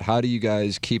shot, but how do you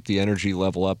guys keep the energy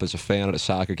level up as a fan at a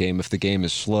soccer game if the game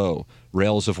is slow?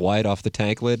 Rails of white off the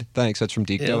tank lid? Thanks, that's from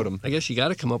Deke Dotem. I guess you got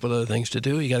to come up with other things to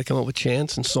do. You got to come up with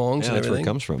chants and songs and that's everything. where it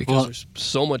comes from. Because there's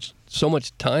so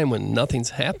much time when nothing's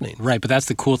happening. Right, but that's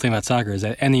the cool thing about soccer is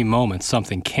at any moment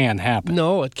something can happen.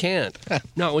 No, it can't.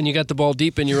 Not when you got the ball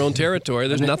deep in your own territory.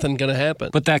 There's nothing going to happen.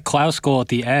 But that Klaus goal at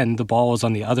the end, the ball was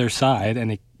on the other side,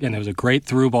 and it was a great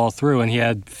through ball through, and he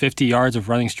had 50 yards of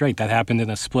running straight. That happened in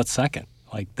a split second.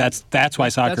 Like that's why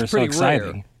soccer is so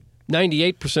exciting. Rare.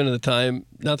 98% of the time,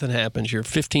 nothing happens. You're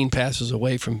 15 passes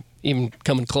away from even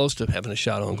coming close to having a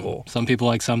shot on goal. Some people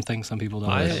like some things, some people don't.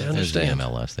 I There's understand. the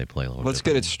MLS, they play a little Let's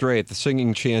get it straight. The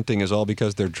singing, chanting is all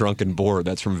because they're drunk and bored.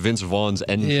 That's from Vince Vaughn's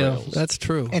Entrails. Yeah, that's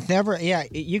true. It's never,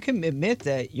 you can admit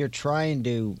that you're trying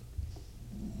to,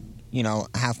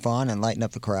 have fun and lighten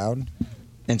up the crowd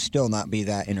and still not be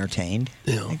that entertained.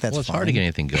 Yeah. I think that's Well, it's fine. hard to get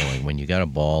anything going. When you got a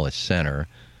ball at center,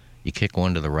 you kick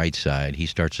one to the right side, he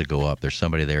starts to go up. There's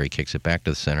somebody there, he kicks it back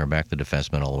to the center, back to the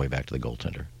defenseman, all the way back to the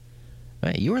goaltender.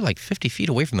 Right, you were like 50 feet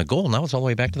away from the goal. Now it's all the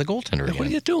way back to the goaltender again. What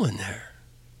are you doing there?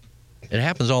 It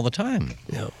happens all the time.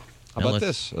 Yeah. How about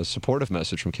this? A supportive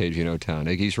message from KG in O-Town.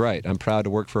 Iggy's right. I'm proud to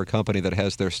work for a company that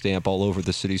has their stamp all over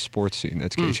the city's sports scene.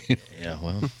 That's KG. Yeah,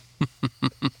 well,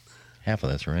 half of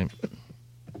that's right.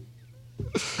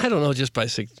 I don't know, just by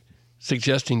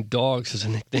suggesting dogs as a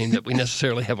nickname that we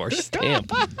necessarily have our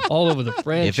stamp all over the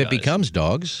franchise. If it becomes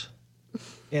dogs,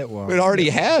 It will. It already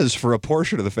has for a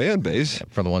portion of the fan base.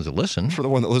 for the ones that listen. For the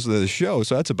one that listens to the show.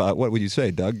 So that's about, what would you say,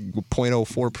 Doug?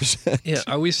 0.04%. Yeah,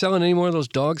 are we selling any more of those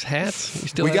dogs'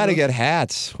 hats? We got to get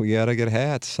hats. We got to get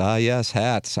hats. Yes,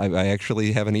 hats. I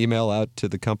actually have an email out to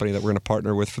the company that we're going to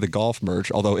partner with for the golf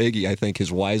merch, although Iggy, I think, has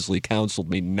wisely counseled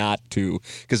me not to,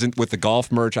 because with the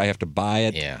golf merch, I have to buy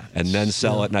it and then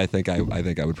sell it, and I think I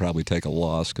would probably take a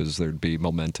loss because there'd be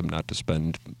momentum not to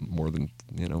spend more than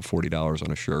 $40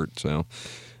 on a shirt, so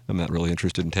I'm not really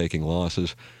interested in taking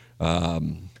losses.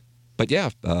 But yeah,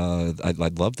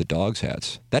 I'd love the dogs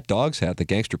hats. That dogs hat, the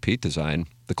Gangster Pete design,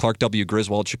 the Clark W.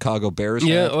 Griswold Chicago Bears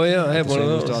hat. Oh yeah, I have one of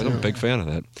those. I'm a big fan of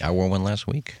that. I wore one last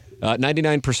week.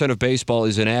 99% of baseball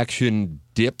is in action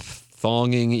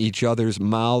diphthonging each other's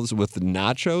mouths with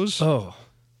nachos. Oh,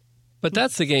 but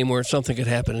that's the game where something could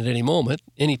happen at any moment.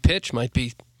 Any pitch might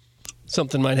be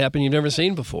something might happen you've never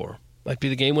seen before. Might be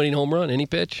the game-winning home run. Any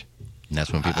pitch. And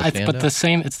that's when people stand up. But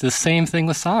it's the same thing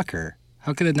with soccer.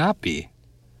 How could it not be?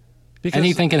 Because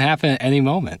anything can happen at any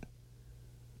moment.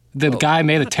 The guy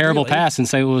made a terrible pass and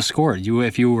St. Louis scored.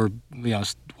 If you were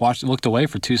looked away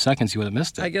for 2 seconds, you would have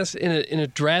missed it. I guess in a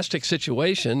drastic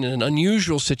situation, in an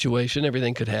unusual situation,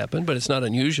 everything could happen. But it's not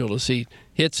unusual to see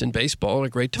hits in baseball or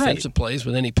great defensive plays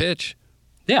with any pitch.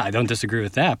 Yeah, I don't disagree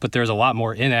with that. But there's a lot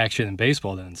more inaction in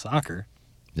baseball than in soccer.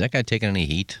 Is that guy taking any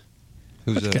heat?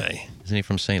 Who's that guy? Isn't he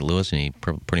from St. Louis? And he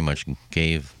pretty much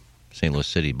gave St. Louis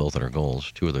City both of their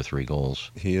goals, 2 of their 3 goals.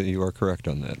 You are correct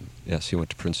on that. Yes, he went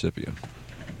to Principia.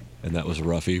 And that was a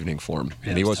rough evening for him.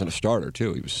 And he wasn't a starter,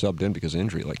 too. He was subbed in because of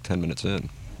injury like 10 minutes in.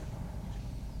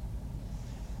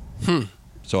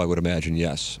 So I would imagine,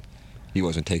 yes, he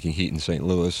wasn't taking heat in St.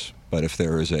 Louis. But if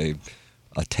there is a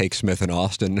Take Smith in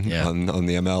Austin on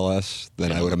the MLS,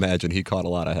 then I would imagine he caught a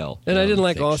lot of hell. And I didn't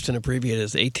like Austin abbreviated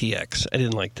as ATX. I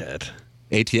didn't like that.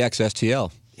 ATX STL.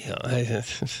 Yeah,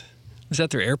 is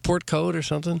that their airport code or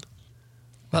something?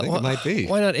 I think it might be.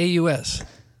 Why not AUS?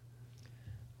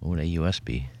 What would AUS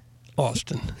be?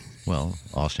 Austin. Well,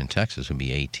 Austin, Texas would be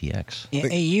ATX.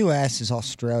 Yeah, AUS is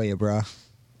Australia, bro.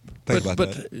 Think about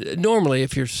But that. normally,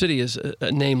 if your city is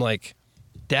a name like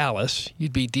Dallas,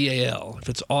 you'd be DAL. If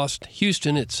it's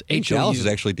Houston, it's HOU. Dallas is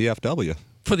actually DFW.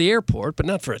 For the airport, but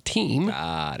not for a team.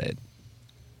 Got it.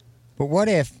 But what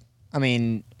if, I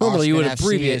mean, Normally you Austin would FC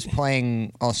abbreviate. is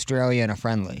playing Australia in a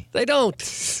friendly? They don't.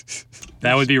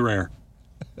 That would be rare.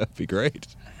 That'd be great.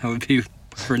 That would be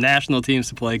for national teams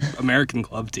to play American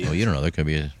club teams. Well, you don't know. There could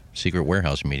be a secret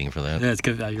warehouse meeting for that. Yeah, it's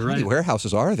good. You're How many right.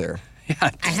 warehouses are there?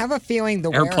 Yeah. I have a feeling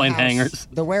the Airplane warehouse, hangars.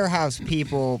 the warehouse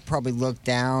people probably look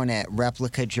down at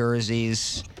replica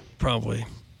jerseys. Probably.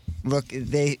 Look,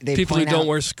 they People who point don't out,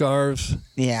 wear scarves.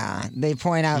 Yeah, they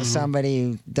point out somebody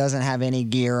who doesn't have any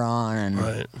gear on, and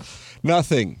Right.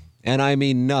 Nothing, and I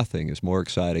mean nothing, is more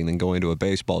exciting than going to a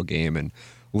baseball game and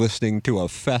listening to a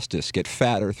Festus get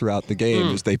fatter throughout the game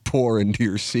as they pour into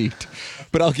your seat.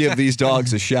 But I'll give these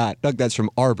dogs a shot. Doug, that's from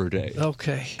Arbor Day.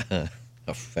 Okay.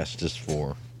 A Festus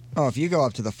 4. oh, if you go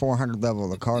up to the 400 level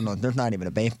of the Cardinals, there's not even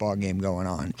a baseball game going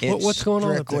on. It's What's going on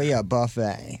up strictly there? a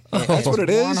buffet. That's what it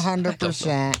is?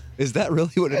 100%. Is that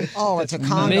really what it is? Oh, it's a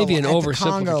Congo. maybe an it's a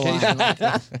Congo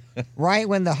oversimplification. line. Right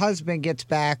when the husband gets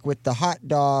back with the hot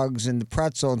dogs and the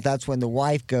pretzel, that's when the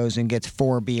wife goes and gets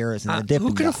 4 beers and the dipping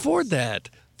Who can dogs. afford that?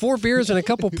 4 beers and a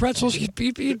couple pretzels, you'd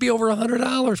be over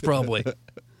 $100 probably.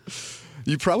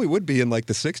 You probably would be in like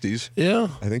the 60s. Yeah.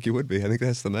 I think you would be. I think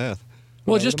that's the math.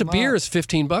 Well, Load just a 'em beer up. is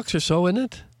 $15 or so, isn't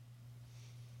it?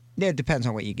 Yeah, it depends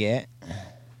on what you get.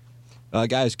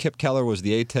 Guys, Kip Keller was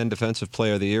the A-10 Defensive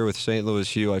Player of the Year with St.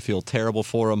 Louis U. I feel terrible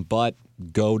for him, but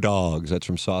go Dogs. That's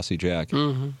from Saucy Jack.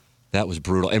 Mm-hmm. That was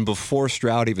brutal. And before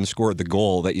Stroud even scored the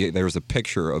goal, there was a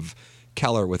picture of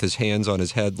Keller with his hands on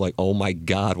his head like, oh, my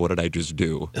God, what did I just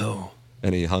do? Oh.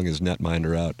 And he hung his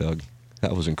netminder out, Doug.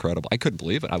 That was incredible. I couldn't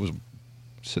believe it. I was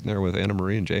sitting there with Anna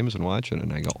Marie and Jameson watching,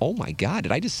 and I go, oh, my God,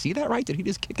 did I just see that right? Did he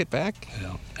just kick it back?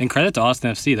 Yeah. And credit to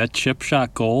Austin FC. That chip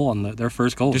shot goal on their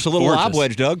first goal Just was a little gorgeous. lob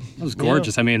wedge, Doug. It was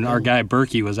gorgeous. I mean, our guy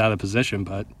Berkey was out of position,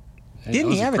 but Didn't it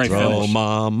was he have a great throw? finish.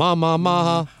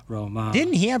 Roma. Roma.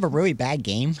 Didn't he have a really bad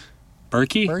game?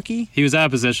 Berkey? He was out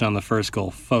of position on the first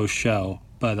goal. Faux show.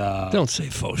 But Don't say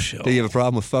faux show. Do you have a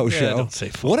problem with faux Yeah, show? don't say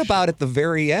faux What about at the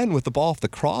very end with the ball off the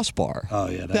crossbar? Oh,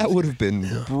 yeah, that would have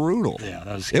been brutal. Yeah,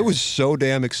 that was It scary. was so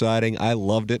damn exciting. I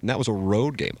loved it, and that was a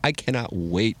road game. I cannot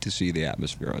wait to see the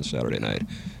atmosphere on Saturday night.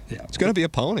 Yeah. It's going to be a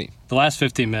pony. The last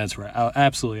 15 minutes were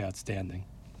absolutely outstanding.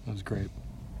 It was great.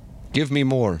 Give me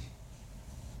more.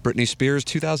 Britney Spears,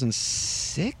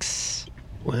 2006.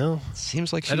 Well,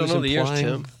 Seems like she I don't was know the years, implying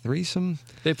Tim. threesome.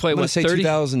 they play I'm going what, to say 30?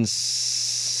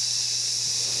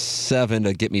 2007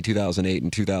 to get me 2008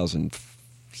 and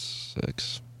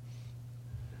 2006.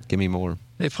 Give me more.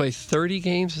 They play 30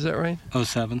 games, is that right?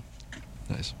 07.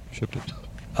 Nice. Shipped it.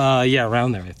 Yeah,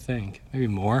 around there, I think. Maybe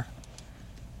more.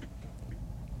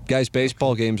 Guys,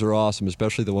 baseball games are awesome,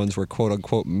 especially the ones where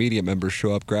quote-unquote media members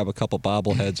show up, grab a couple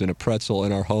bobbleheads and a pretzel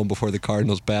in our home before the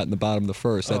Cardinals bat in the bottom of the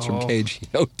first. That's from Oh. KG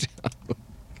Otown.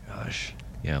 Gosh.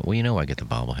 Yeah, well, you know I get the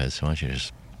bobblehead, so why don't you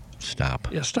just stop?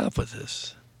 Yeah, stop with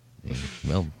this.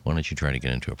 Well, why don't you try to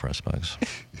get into a press box?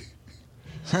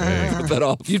 Put that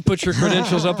off. You'd put your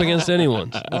credentials up against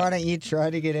anyone's. Why don't you try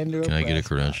to get into it? Can I get a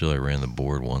credential? I ran the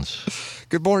board once.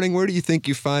 Good morning. Where do you think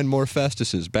you find more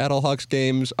Festuses? Battlehawks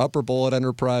games, Upper Bowl at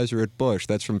Enterprise, or at Bush?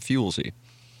 That's from Fuelsy.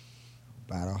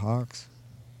 Battlehawks?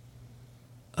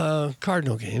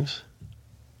 Cardinal games,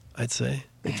 I'd say.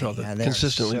 They draw Yeah, they're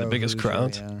consistently the so biggest Hoosier,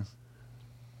 crowds.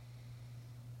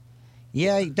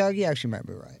 Yeah, Doug, you actually might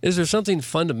be right. Is there something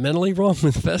fundamentally wrong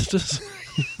with Festus?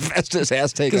 Festus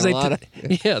has taken a lot of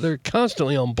yeah, they're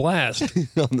constantly on blast.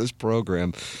 on this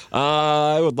program.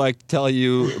 I would like to tell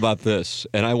you about this,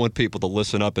 and I want people to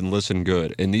listen up and listen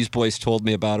good. And these boys told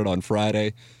me about it on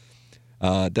Friday.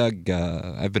 Doug,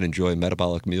 I've been enjoying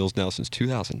metabolic meals now since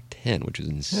 2010, which is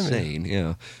insane.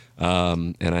 Yeah.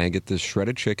 And I get this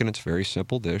shredded chicken. It's a very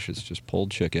simple dish. It's just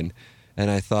pulled chicken.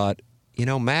 And I thought, you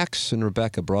know, Max and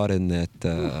Rebecca brought in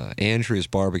that Andrea's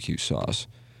barbecue sauce,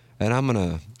 and I'm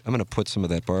gonna put some of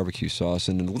that barbecue sauce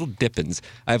in little dippins.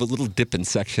 I have a little dippin'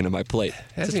 section on my plate.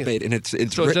 Has he? And it's So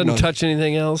it written doesn't on, touch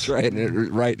anything else? right,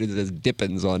 and it says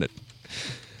dippins on it.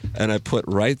 And I put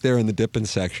right there in the dippin'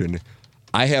 section.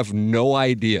 I have no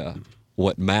idea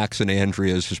what Max and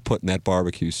Andrea's has put in that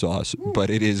barbecue sauce, but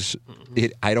it is.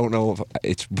 I don't know if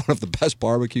it's one of the best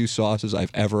barbecue sauces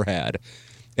I've ever had.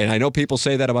 And I know people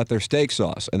say that about their steak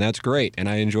sauce, and that's great, and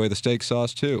I enjoy the steak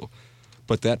sauce too.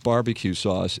 but that barbecue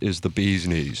sauce is the bee's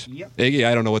knees. Yep. Iggy,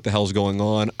 I don't know what the hell's going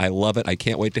on. I love it. I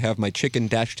can't wait to have my chicken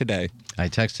dash today. I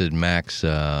texted Max.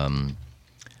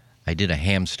 I did a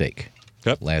ham steak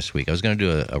last week. I was going to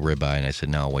do a ribeye, and I said,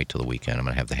 no, I'll wait till the weekend. I'm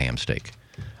going to have the ham steak.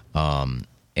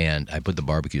 And I put the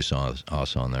barbecue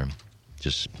sauce on there.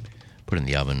 Just put it in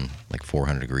the oven, like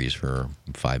 400 degrees for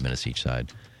 5 minutes each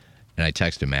side. And I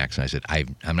texted Max, and I said,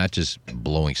 I'm not just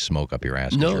blowing smoke up your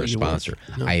ass because you're a sponsor.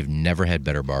 No. I have never had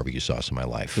better barbecue sauce in my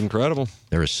life. It's incredible.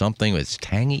 There is something, it's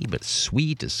tangy, but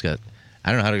sweet. It's got,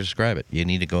 I don't know how to describe it. You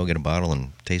need to go get a bottle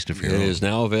and taste it for your own. It is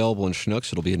now available in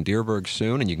Schnucks. It'll be in Dearborn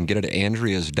soon, and you can get it at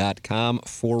Andreas.com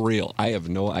for real.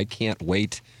 I can't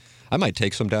wait. I might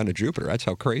take some down to Jupiter. That's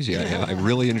how crazy I am. I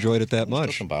really enjoyed it that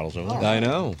much. Some bottles over there. I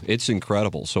know. It's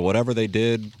incredible. So whatever they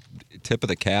did, tip of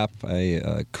the cap,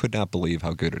 I could not believe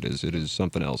how good it is. It is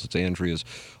something else. It's Andrea's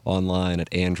online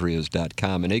at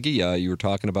Andreas.com. And Iggy, you were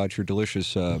talking about your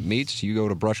delicious meats. You go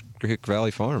to Brush Creek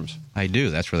Valley Farms. I do.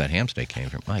 That's where that ham steak came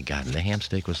from. My God, the ham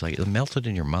steak was like, it melted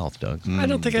in your mouth, Doug. I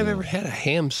don't think I've ever had a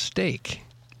ham steak.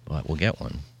 Well, we'll get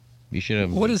one. You should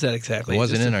have. What is that exactly? It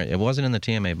wasn't it wasn't in the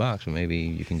TMA box, but maybe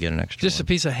you can get an extra. Just one. A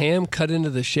piece of ham cut into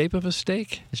the shape of a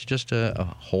steak? It's just a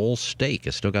whole steak.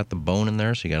 It's still got the bone in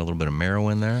there, so you got a little bit of marrow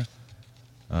in there.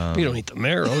 You don't eat the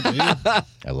marrow, do you?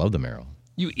 I love the marrow.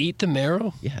 You eat the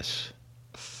marrow? Yes.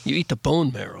 You eat the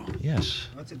bone marrow? Yes.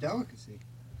 That's a delicacy.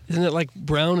 Isn't it like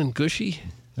brown and gushy?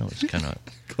 No, it's kind of.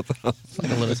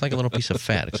 It's like a little piece of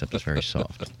fat, except it's very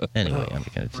soft. Anyway,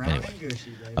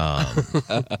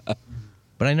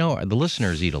 But I know the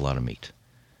listeners eat a lot of meat.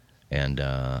 And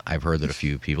I've heard that a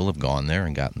few people have gone there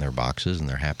and gotten their boxes, and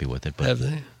they're happy with it. But, have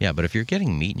they? Yeah, but if you're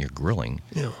getting meat and you're grilling,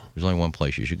 there's only one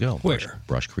place you should go. Where?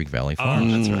 Brush Creek Valley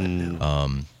Farms. That's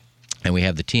right. And we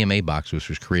have the TMA box, which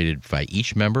was created by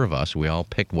each member of us. We all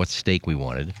picked what steak we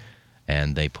wanted,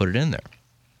 and they put it in there.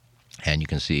 And you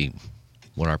can see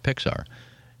what our picks are.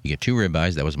 You get 2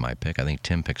 ribeyes. That was my pick. I think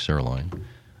Tim picked sirloin.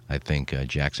 I think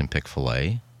Jackson picked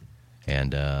filet.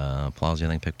 And Plowsy, I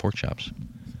think, picked pork chops.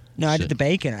 No, I did the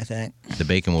bacon, I think. The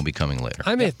bacon will be coming later.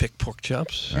 I may have picked pork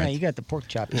chops. Yeah, you got the pork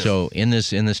chop. So in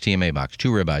this TMA box, 2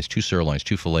 ribeyes, 2 sirloins,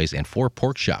 2 fillets, and 4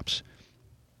 pork chops.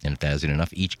 And if that isn't enough,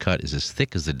 each cut is as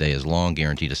thick as the day is long,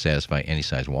 guaranteed to satisfy any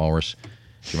size walrus.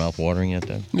 Is your mouth watering yet,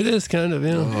 Doug? It is kind of,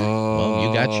 yeah.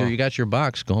 Well, you got your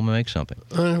box. Go home and make something.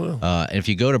 I will. And if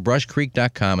you go to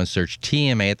brushcreek.com and search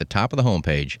TMA at the top of the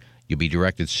homepage, you'll be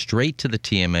directed straight to the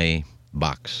TMA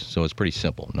box. So it's pretty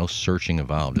simple. No searching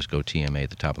involved. Just go TMA at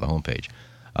the top of the homepage.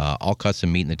 All cuts of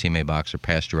meat in the TMA box are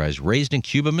pasteurized, raised in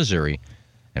Cuba, Missouri,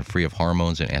 and free of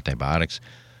hormones and antibiotics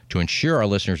to ensure our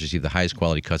listeners receive the highest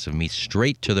quality cuts of meat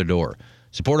straight to their door.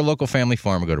 Support a local family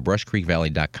farm. Go to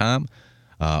brushcreekvalley.com.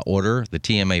 Order the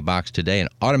TMA box today and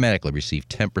automatically receive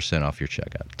 10% off your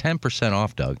checkout. 10%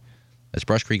 off, Doug. That's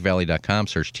brushcreekvalley.com.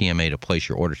 Search TMA to place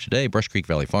your order today. Brush Creek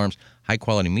Valley Farms.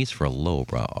 High-quality meats for a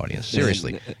low-brow audience.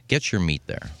 Seriously, get your meat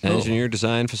there. Engineer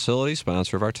Design Facility,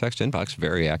 sponsor of our text inbox.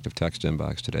 Very active text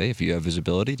inbox today. If you have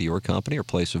visibility to your company or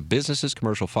place of businesses,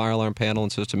 commercial fire alarm panel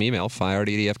and system, email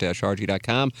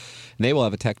fire@edf-rg.com. And they will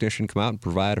have a technician come out and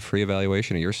provide a free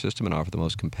evaluation of your system and offer the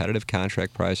most competitive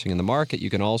contract pricing in the market. You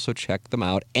can also check them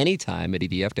out anytime at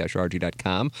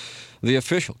edf-rg.com. The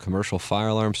official commercial fire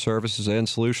alarm services and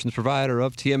solutions provider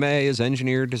of TMA is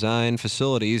Engineer Design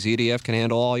Facilities. EDF can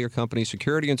handle all your company's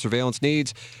security and surveillance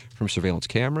needs, from surveillance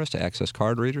cameras to access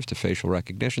card readers to facial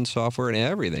recognition software and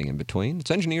everything in between.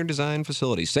 It's Engineer Design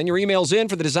Facilities. Send your emails in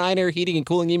for the Design, Air, Heating, and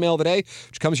Cooling email today,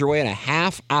 which comes your way in a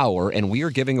half hour, and we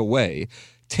are giving away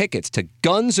tickets to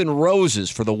Guns N' Roses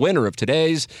for the winner of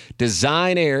today's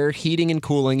Design, Air, Heating, and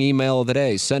Cooling email of the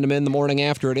day. Send them in the morning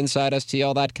after at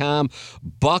InsideSTL.com.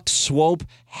 Buck Swope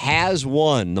has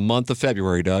won the month of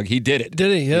February, Doug. He did it.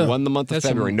 Did he? Yeah. He won the month of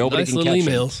February. Nobody nice can catch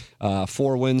emails. him.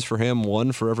 4 wins for him,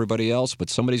 1 for everybody else, but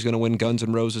somebody's going to win Guns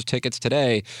N' Roses tickets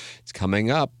today. It's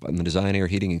coming up on the Design, Air,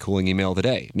 Heating, and Cooling email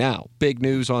today. Now, big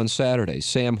news on Saturday.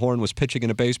 Sam Horn was pitching in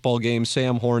a baseball game.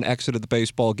 Sam Horn exited the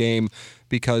baseball game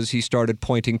because he started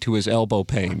pointing to his elbow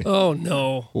pain. Oh,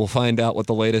 no. We'll find out what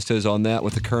the latest is on that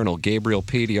with the Colonel. Gabriel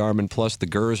P., the Armin Plus, the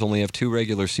Gers only have 2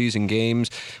 regular season games.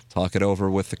 Talk it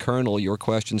over with the Colonel. Your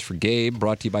questions for Gabe,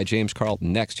 brought to you by James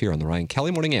Carlton, next here on the Ryan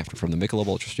Kelly Morning After from the Michelob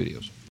Ultra Studios.